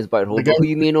real name is Bart the guy Holbrook, who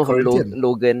you with may know from Corinthian.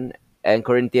 Logan and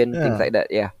Corinthian, things Yeah, like that.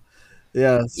 Yeah,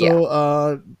 yeah. yeah,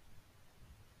 So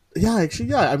yeah, actually,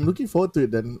 yeah, I'm looking forward to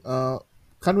it. Then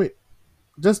can't wait.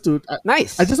 Just to I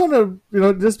nice. just want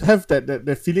to just have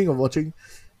that feeling of watching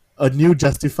a new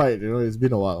Justified. It's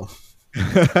been a while.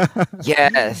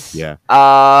 Yes. Yeah.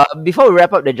 Before we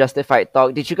wrap up the Justified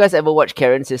talk, did you guys ever watch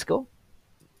Karen Cisco?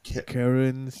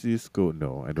 Karen Cisco.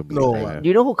 No, I don't believe No. I Like, have. do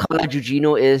you know who Carla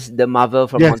Gugino is? The mother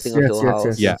from Yes, Haunting of yes, Hill yes, yes,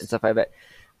 House Yeah. and yes. stuff like that.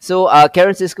 So,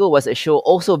 Karen Cisco was a show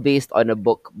also based on a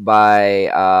book by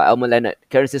Elmer Leonard.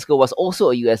 Karen Cisco was also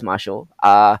a U.S. Marshal.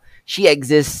 She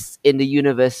exists in the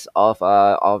universe of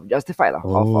Justified, lah,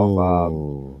 of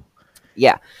Oh.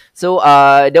 yeah. So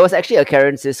there was actually a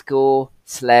Karen Cisco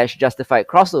slash Justified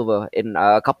crossover in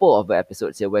a couple of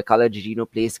episodes here where Carla Gugino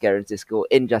plays Karen Cisco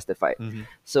in Justified. Hmm.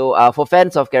 So for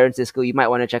fans of Karen Cisco, you might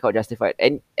want to check out Justified.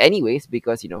 And anyways,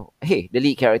 because hey, the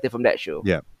lead character from that show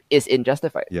Yeah. is in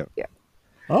Justified. Yeah. Yeah.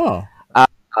 Oh,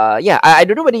 Yeah, I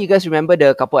don't know whether you guys remember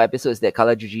the couple episodes that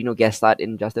Carla Gugino guest starred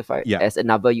in Justified Yeah. as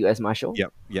another U.S. Marshal. Yeah.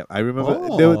 Yeah. I remember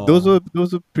those oh.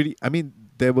 were pretty. I mean,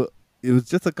 there were. It was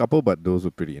just a couple, but those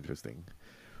were pretty interesting,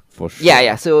 for Yeah, sure.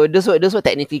 yeah. So those were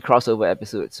technically crossover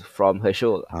episodes from her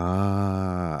show.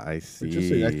 Ah, I Interesting.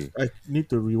 see. I need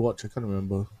to rewatch. I can't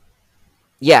remember.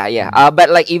 Yeah, yeah. But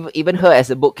like even her as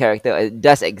a book character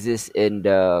does exist in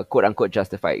the quote unquote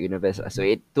Justified universe. So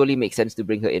it totally makes sense to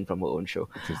bring her in from her own show.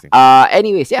 Interesting.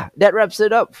 Anyways, yeah, that wraps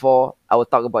it up for our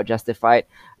talk about Justified.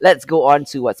 Let's go on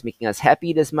to what's making us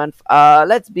happy this month.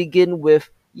 Let's begin with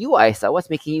you, Isa. What's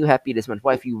making you happy this month?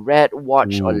 What have you read,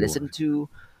 watched, or Ooh. listened to?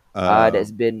 Uh,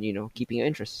 That's been keeping your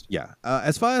interest. yeah.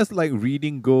 As far as like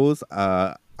reading goes,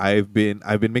 I've been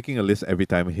making a list every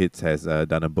time Hits has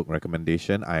done a book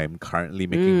recommendation. I am currently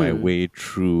making my Mm, way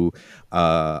through.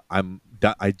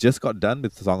 I just got done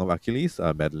with the Song of Achilles,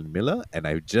 Madeline Miller, and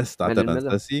I just started Madeline on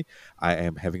Miller. Cersei. I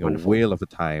am having a Wonderful. whale of a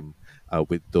time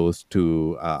with those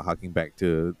two, harking back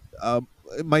to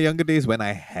my younger days when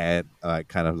I had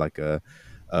kind of like uh,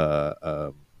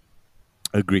 um,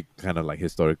 a Greek kind of like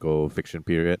historical fiction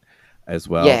period as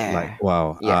well. Like Yeah.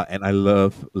 wow, Yeah. and I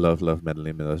love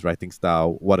Madeline Miller's writing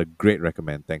style. What a great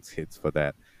recommend! Thanks, Hits, for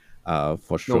that. For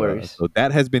No sure. worries. So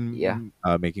that has Yeah. been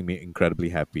making me incredibly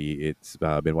happy. It's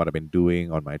been what I've been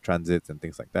doing on my transits and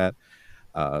things like that.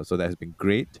 So that has been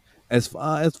great. As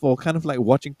far as for kind of like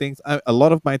watching things, a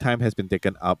lot of my time has been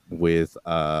taken up with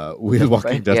with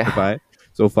Walking Justified. Yeah. Justified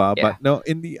so far. Yeah. But no,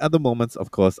 in the other moments,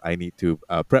 of course, I need to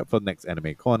prep for the next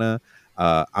anime corner.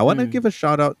 I want to Mm. give a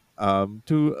shout out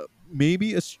to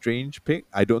maybe a strange pick.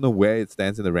 I don't know where it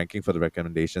stands in the ranking for the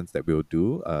recommendations that we'll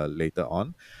do later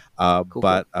on. Cool. Cool.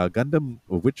 But Gundam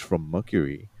Witch from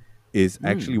Mercury is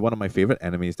actually Mm. one of my favorite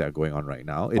animes that are going on right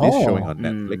now. It is showing Oh, on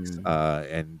Netflix, Mm.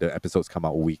 and the episodes come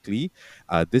out weekly.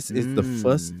 This is the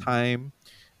first Mm. time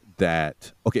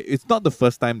that it's not the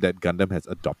first time that Gundam has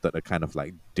adopted a kind of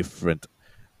like different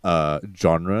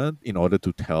genre in order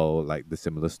to tell like the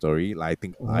similar story. Like I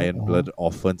think Iron oh. Blood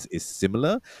Orphans is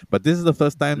similar, but this is the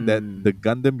first time that the Mm.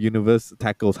 Gundam universe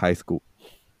tackles high school.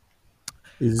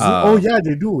 Is it? Oh, Uh, yeah,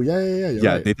 they do. Yeah, yeah, yeah. You're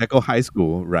yeah, right. they tackle high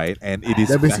school, right? And it is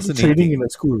They're basically training fascinating. in a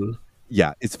school.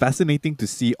 Yeah, it's fascinating to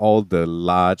see all the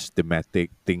large thematic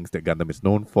things that Gundam is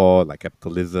known for, like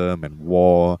capitalism and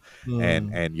war,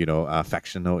 and Hmm.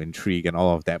 factional intrigue and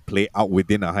all of that play out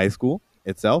within a high school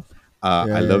itself. Yeah, I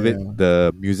yeah, love it. yeah.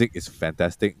 The music is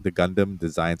fantastic. The Gundam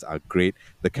designs are great.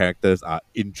 The characters are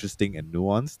interesting and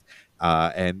nuanced.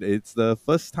 And it's the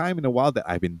first time in a while that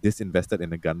I've been disinvested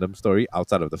in a Gundam story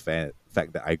outside of the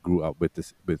fact that I grew up with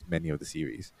this with many of the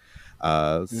series.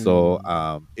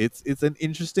 It's an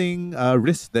interesting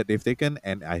risk that they've taken,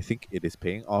 and I think it is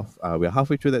paying off. We're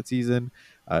halfway through that season.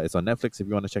 It's on Netflix if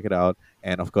you want to check it out.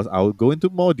 And of course, I'll go into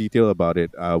more detail about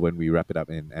it when we wrap it up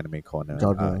in Anime Corner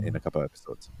Genre. in a couple of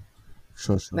episodes.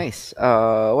 Sure, sure. Nice.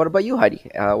 What about you, Hadi?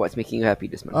 What's making you happy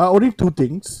this month? Only two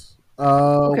things.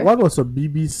 Okay. One was a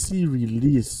BBC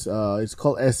release. It's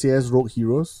called SAS Rogue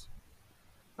Heroes.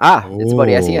 It's about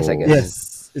the SES, I Oh. guess.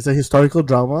 Yes, it's a historical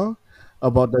drama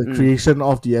about the Mm. creation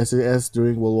of the SAS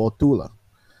during World War II, lah.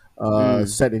 Mm.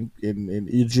 Set in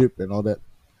Egypt and all that.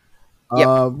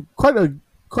 Yep.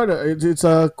 It's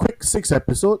a quick 6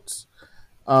 episodes.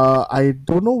 I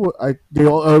don't know. They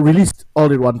all released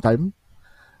all at one time.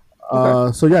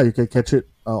 Okay. So yeah, you can catch it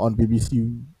on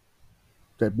BBC,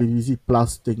 that BBC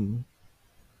Plus thing,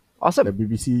 the Awesome.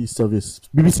 BBC service,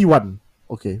 BBC One.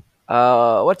 Okay.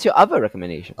 What's your other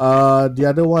recommendation? The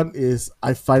other one is,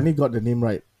 I finally got the name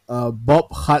right.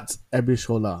 Bob Hart's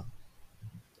Abishola.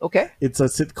 Okay. It's a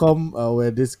sitcom where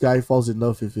this guy falls in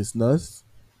love with his nurse.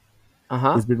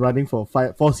 Uh-huh. It's been running for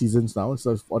 4 seasons now.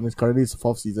 So currently it's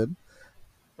 4th season.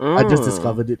 I just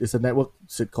discovered it. It's a network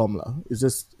sitcom lah.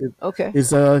 Okay.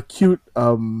 It's a cute.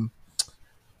 I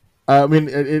mean,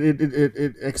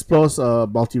 it explores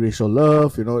multiracial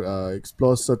love.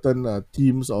 Explores certain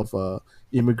themes of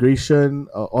immigration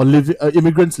or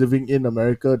immigrants living in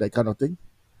America, that kind of thing.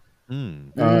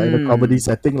 In a comedy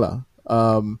setting lah.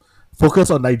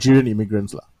 Focus on Nigerian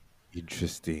immigrants lah.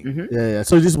 Interesting. Mm-hmm. Yeah.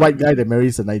 So this white guy that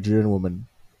marries a Nigerian woman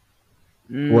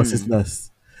was his nurse.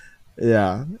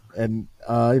 Yeah, and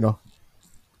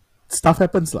stuff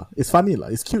happens lah. It's funny lah.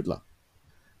 It's cute lah.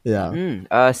 Yeah.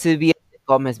 Sylvia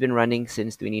sitcom has been running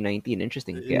since 2019.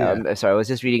 Interesting. Okay, Yeah. I'm sorry, I was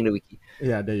just reading the wiki.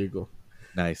 Yeah, there you go.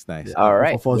 Nice. Yeah, All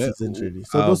right. For 4 Where- seasons really.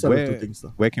 So those are the two things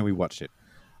lah. Where can we watch it?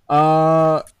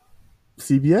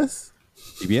 CBS.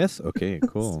 CBS? Okay,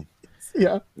 cool.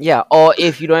 Yeah. Yeah, or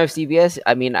if you don't have CBS,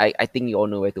 I mean, I think you all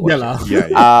know where to watch Yeah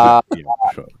it. lah. Yeah,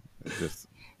 sure. Just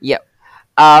Yep.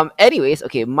 Anyways,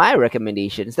 okay, my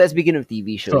recommendations. Let's begin with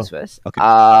TV shows Sure. first. Okay.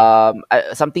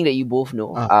 Something that you both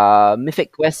know.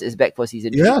 Mythic Quest is back for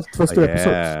season 3. Yeah. First 2 episodes.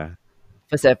 yeah.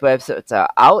 First episodes are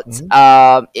out.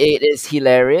 It is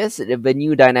hilarious. The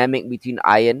new dynamic between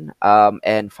Iron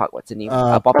and what's her name?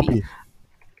 Poppy.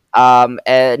 And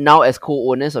now as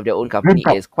co-owners of their own company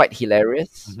Grimpop. is quite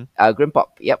hilarious.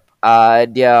 Grimpop, yep.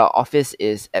 Their office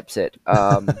is absurd.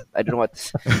 I don't know what to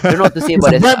say about It's this. I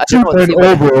that don't know what to say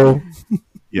about bro.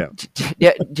 Yeah.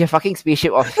 their fucking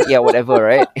spaceship of whatever,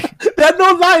 right? There are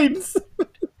no lines.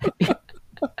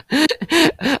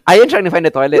 Iron trying to find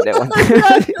the toilet, that one.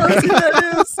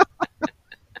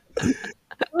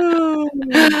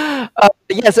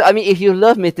 So I mean, if you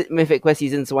love Mythic Quest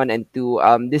seasons 1 and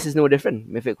 2, this is no different.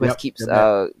 Mythic Quest Yep, keeps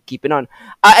yep. keeping on.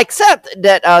 Except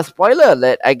that spoiler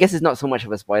alert, I guess it's not so much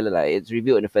of a spoiler. It's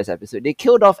revealed in the first episode. They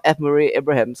killed off F. Murray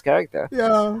Abraham's character.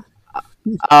 Yeah.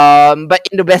 But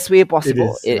in the best way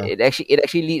possible. It is, It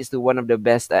actually leads to one of the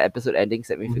best episode endings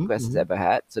that Mythic Mhm, Quest has mhm. ever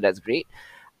had. So that's great.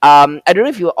 I don't know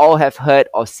if you all have heard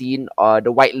or seen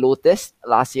The White Lotus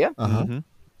last year. Uh-huh. Mhm.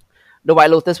 The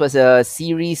White Lotus was a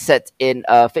series set in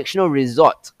a fictional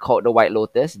resort called The White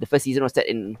Lotus. The first season was set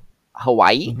in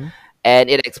Hawaii, Mhm. and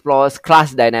it explores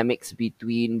class dynamics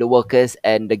between the workers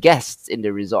and the guests in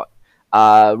the resort.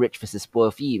 Rich versus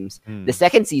poor themes. The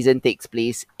second season takes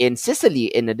place in Sicily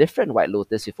in a different White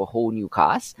Lotus with a whole new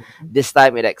cast. This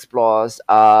time it explores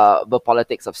the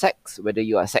politics of sex, whether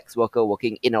you are a sex worker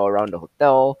working in or around the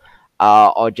hotel,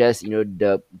 or just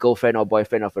the girlfriend or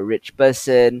boyfriend of a rich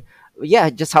person. Yeah,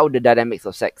 just how the dynamics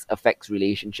of sex affects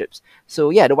relationships. So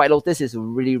yeah, The White Lotus is a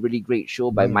really, really great show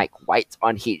by Right. Mike White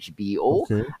on HBO.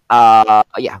 Okay.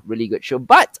 Yeah, really good show.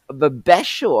 But the best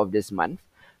show of this month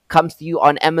comes to you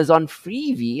on Amazon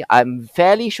Freevee. I'm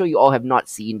fairly sure you all have not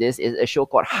seen this. It's a show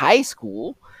called High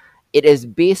School. It is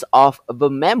based off the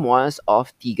memoirs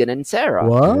of Tegan and Sarah.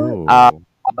 What?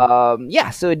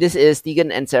 So this is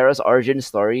Tegan and Sarah's origin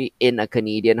story in a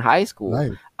Canadian high school.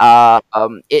 Nice.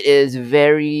 It is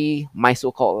very My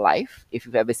So-Called Life, if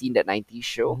you've ever seen that 90s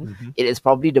show. Mhm. It is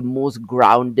probably the most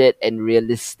grounded and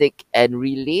realistic and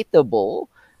relatable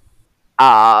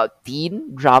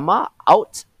teen drama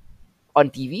out on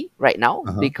TV right now,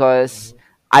 because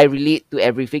I relate to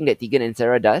everything that Tegan and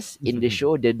Sarah does in the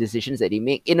show, the decisions that they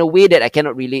make, in a way that I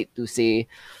cannot relate to, say,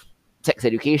 Sex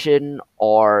Education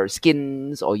or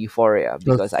Skins or Euphoria,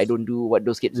 because I don't do what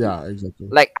those kids do. Yeah, exactly.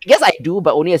 Like, I guess I do,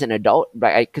 but only as an adult.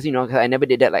 But because I never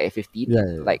did that like at 15. Yeah,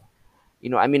 yeah. Like,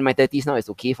 I'm in my 30s now. It's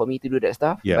okay for me to do that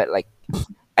stuff. Yeah. But like,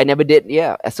 I never did.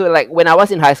 Yeah. So like when I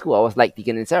was in high school, I was like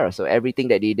Tegan and Sarah. So everything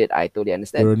that they did, I totally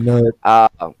understand. You're a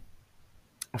nerd.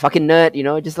 Fucking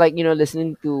nerd, just like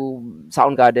listening to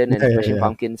Soundgarden and Yeah, Smashing yeah.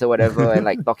 Pumpkins or whatever, and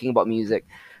like talking about music.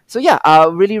 So yeah,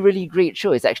 really really great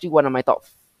show. It's actually one of my top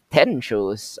 10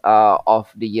 shows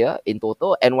of the year in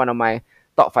total, and one of my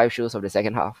top 5 shows of the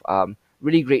second half.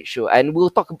 Really great show, and we'll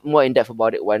talk more in depth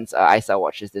about it once Isa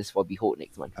watches this for Behold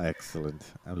next month. Excellent.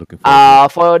 I'm looking forward to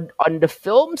it. For on the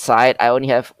film side, I only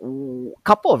have a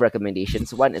couple of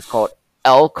recommendations. One is called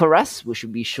Alcaraz, which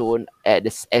will be shown at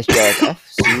this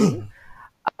SJFF soon.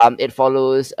 It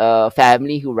follows a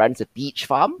family who runs a peach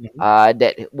farm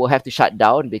that will have to shut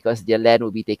down because their land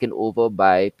will be taken over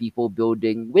by people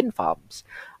building wind farms.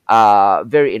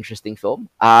 Very interesting film.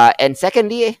 And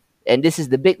secondly, and this is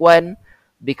the big one,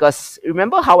 because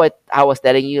remember how I was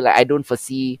telling you, like, I don't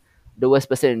foresee the worst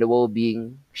person in the world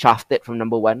being shafted from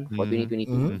number one for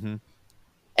 2022. Mhm.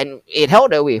 And it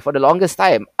held that way for the longest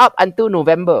time up until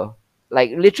November,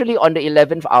 like literally on the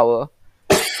 11th hour.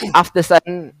 After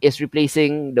Sun is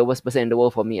replacing the worst person in the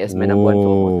world for me as my number one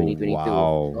film for 2022.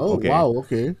 Wow. Oh Okay. wow,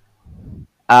 okay.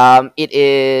 It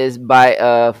is by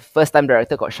a first-time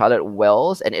director called Charlotte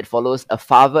Wells, and it follows a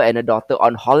father and a daughter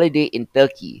on holiday in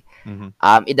Turkey. Mhm.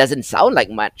 It doesn't sound like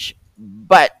much,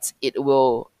 but it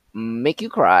will make you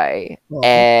cry. Oh.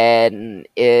 And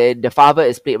the father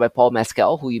is played by Paul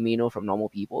Mescal, who you may know from Normal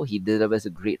People. He delivers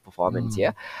a great performance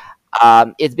here.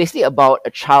 It's basically about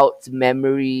a child's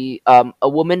memory, a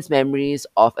woman's memories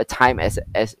of a time as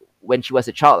when she was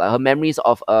a child. Her memories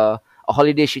of a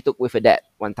holiday she took with her dad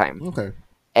one time. Okay.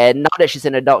 And now that she's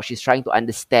an adult, she's trying to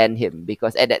understand him,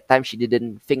 because at that time she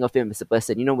didn't think of him as a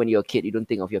person. When you're a kid, you don't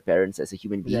think of your parents as a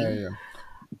human being.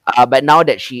 Yeah. But now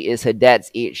that she is her dad's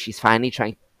age, she's finally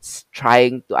trying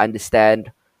to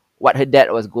understand what her dad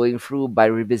was going through by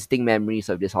revisiting memories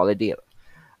of this holiday.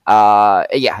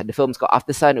 The film's called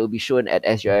After Sun. It will be shown at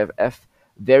SJFF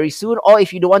very soon. Or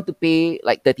if you don't want to pay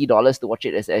like $30 to watch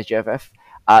it as SJFF,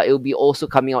 it will be also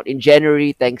coming out in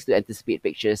January thanks to Anticipate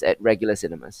Pictures at regular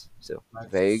cinemas. So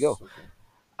there you go.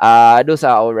 Those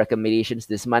are our recommendations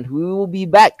this month. We will be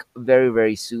back very,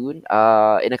 very soon,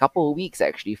 in a couple of weeks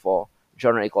actually, for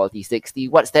Genre Equality 60.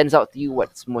 What stands out to you?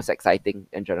 What's most exciting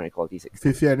in Genre Equality 60?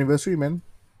 5th year anniversary, man.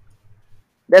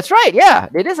 That's right, yeah.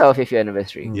 It is our 5th year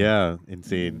anniversary. Yeah,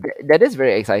 insane. That is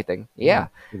very exciting. Yeah.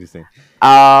 Interesting.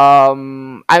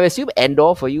 I assume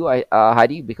Endor for you,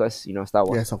 Hadi, because Star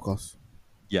Wars. Yes, of course.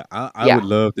 Yeah, I Yeah. would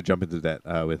love to jump into that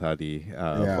with Hadi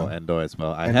Yeah. for Endor as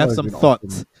well. I Endor have has some been thoughts.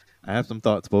 awesome. I have some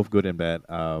thoughts, both good and bad.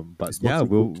 But It's yeah, mostly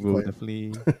we'll good, we'll quite.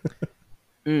 definitely.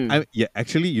 Mm.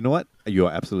 Actually, you know what? You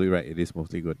are absolutely right. It is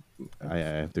mostly good. I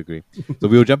have to agree. So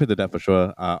we'll jump into that for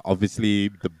sure. Obviously,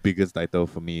 the biggest title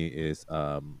for me is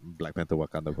Black Panther: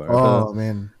 Wakanda Forever. Oh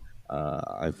man.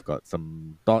 I've got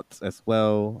some thoughts as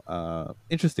well.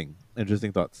 Interesting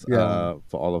thoughts. Yeah.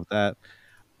 For all of that.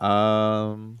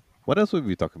 What else will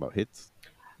we talk about? Hits.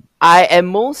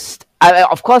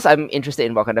 Of course, I'm interested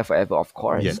in Wakanda Forever, of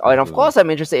course. Yes, And of absolutely. course, I'm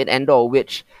interested in Endor,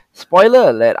 which, spoiler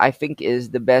alert, I think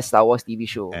is the best Star Wars TV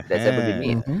show that's ever been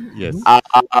made. Mhm. Yes.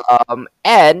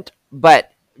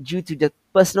 But due to the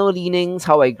personal leanings,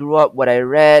 how I grew up, what I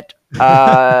read,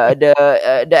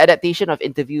 the adaptation of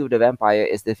Interview with the Vampire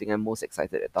is the thing I'm most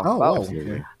excited to talk Oh about. wow.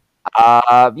 Absolutely.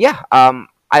 Okay.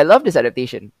 I love this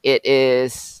adaptation. It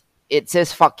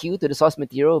says fuck you to the source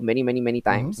material many, many, many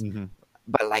times. Mhm.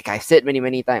 But like I said many,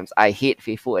 many times, I hate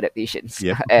faithful adaptations.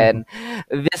 Yep. And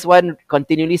this one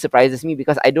continually surprises me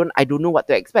because I don't know what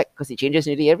to expect, because it changes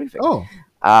nearly everything. Oh.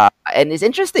 And it's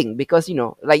interesting because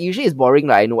like usually it's boring.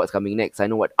 Like I know what's coming next. I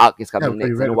know what arc is coming but you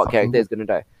next. I read know the what fucking character book. is gonna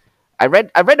die. I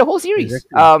read the whole series.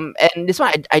 Exactly. And this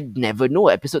one I never know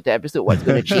episode to episode what's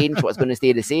gonna change, what's gonna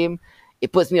stay the same.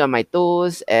 It puts me on my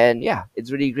toes, and yeah,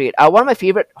 it's really great. One of my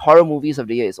favorite horror movies of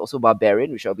the year is also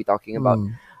Barbarian, which I'll be talking about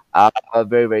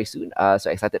very, very soon. So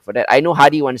excited for that. I know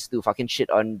Hadi wants to fucking shit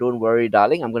on Don't Worry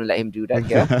Darling. I'm gonna let him do that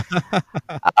here.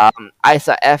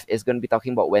 Isa F is gonna be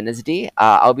talking about Wednesday.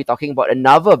 I'll be talking about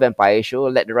another vampire show,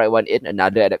 Let the Right One In,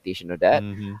 another adaptation of that.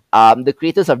 Mhm. The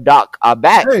creators of Dark are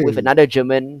back Hey. with another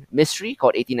German mystery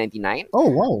called 1899.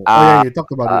 Oh wow. You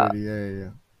talked about it already. Yeah.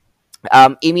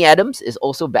 Amy Adams is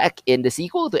also back in the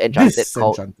sequel to Enchanted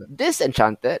called Disenchanted.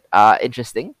 Disenchanted.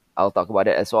 Interesting. I'll talk about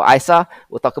it as well. Isa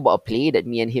will talk about a play that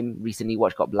me and him recently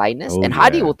watched called Blindness. Oh, And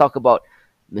Hadi yeah. will talk about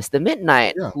Mr.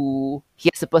 Midnight, Yeah. who he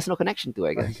has a personal connection to, I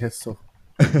I guess. guess so.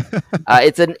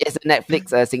 It's a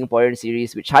Netflix Singaporean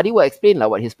series, which Hadi will explain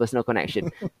what his personal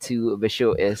connection to the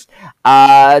show is.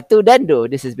 To Dendo,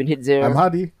 this has been Hit I'm Zero.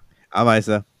 Hardy. I'm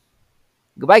Isa.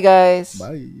 Goodbye, guys.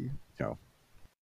 Bye.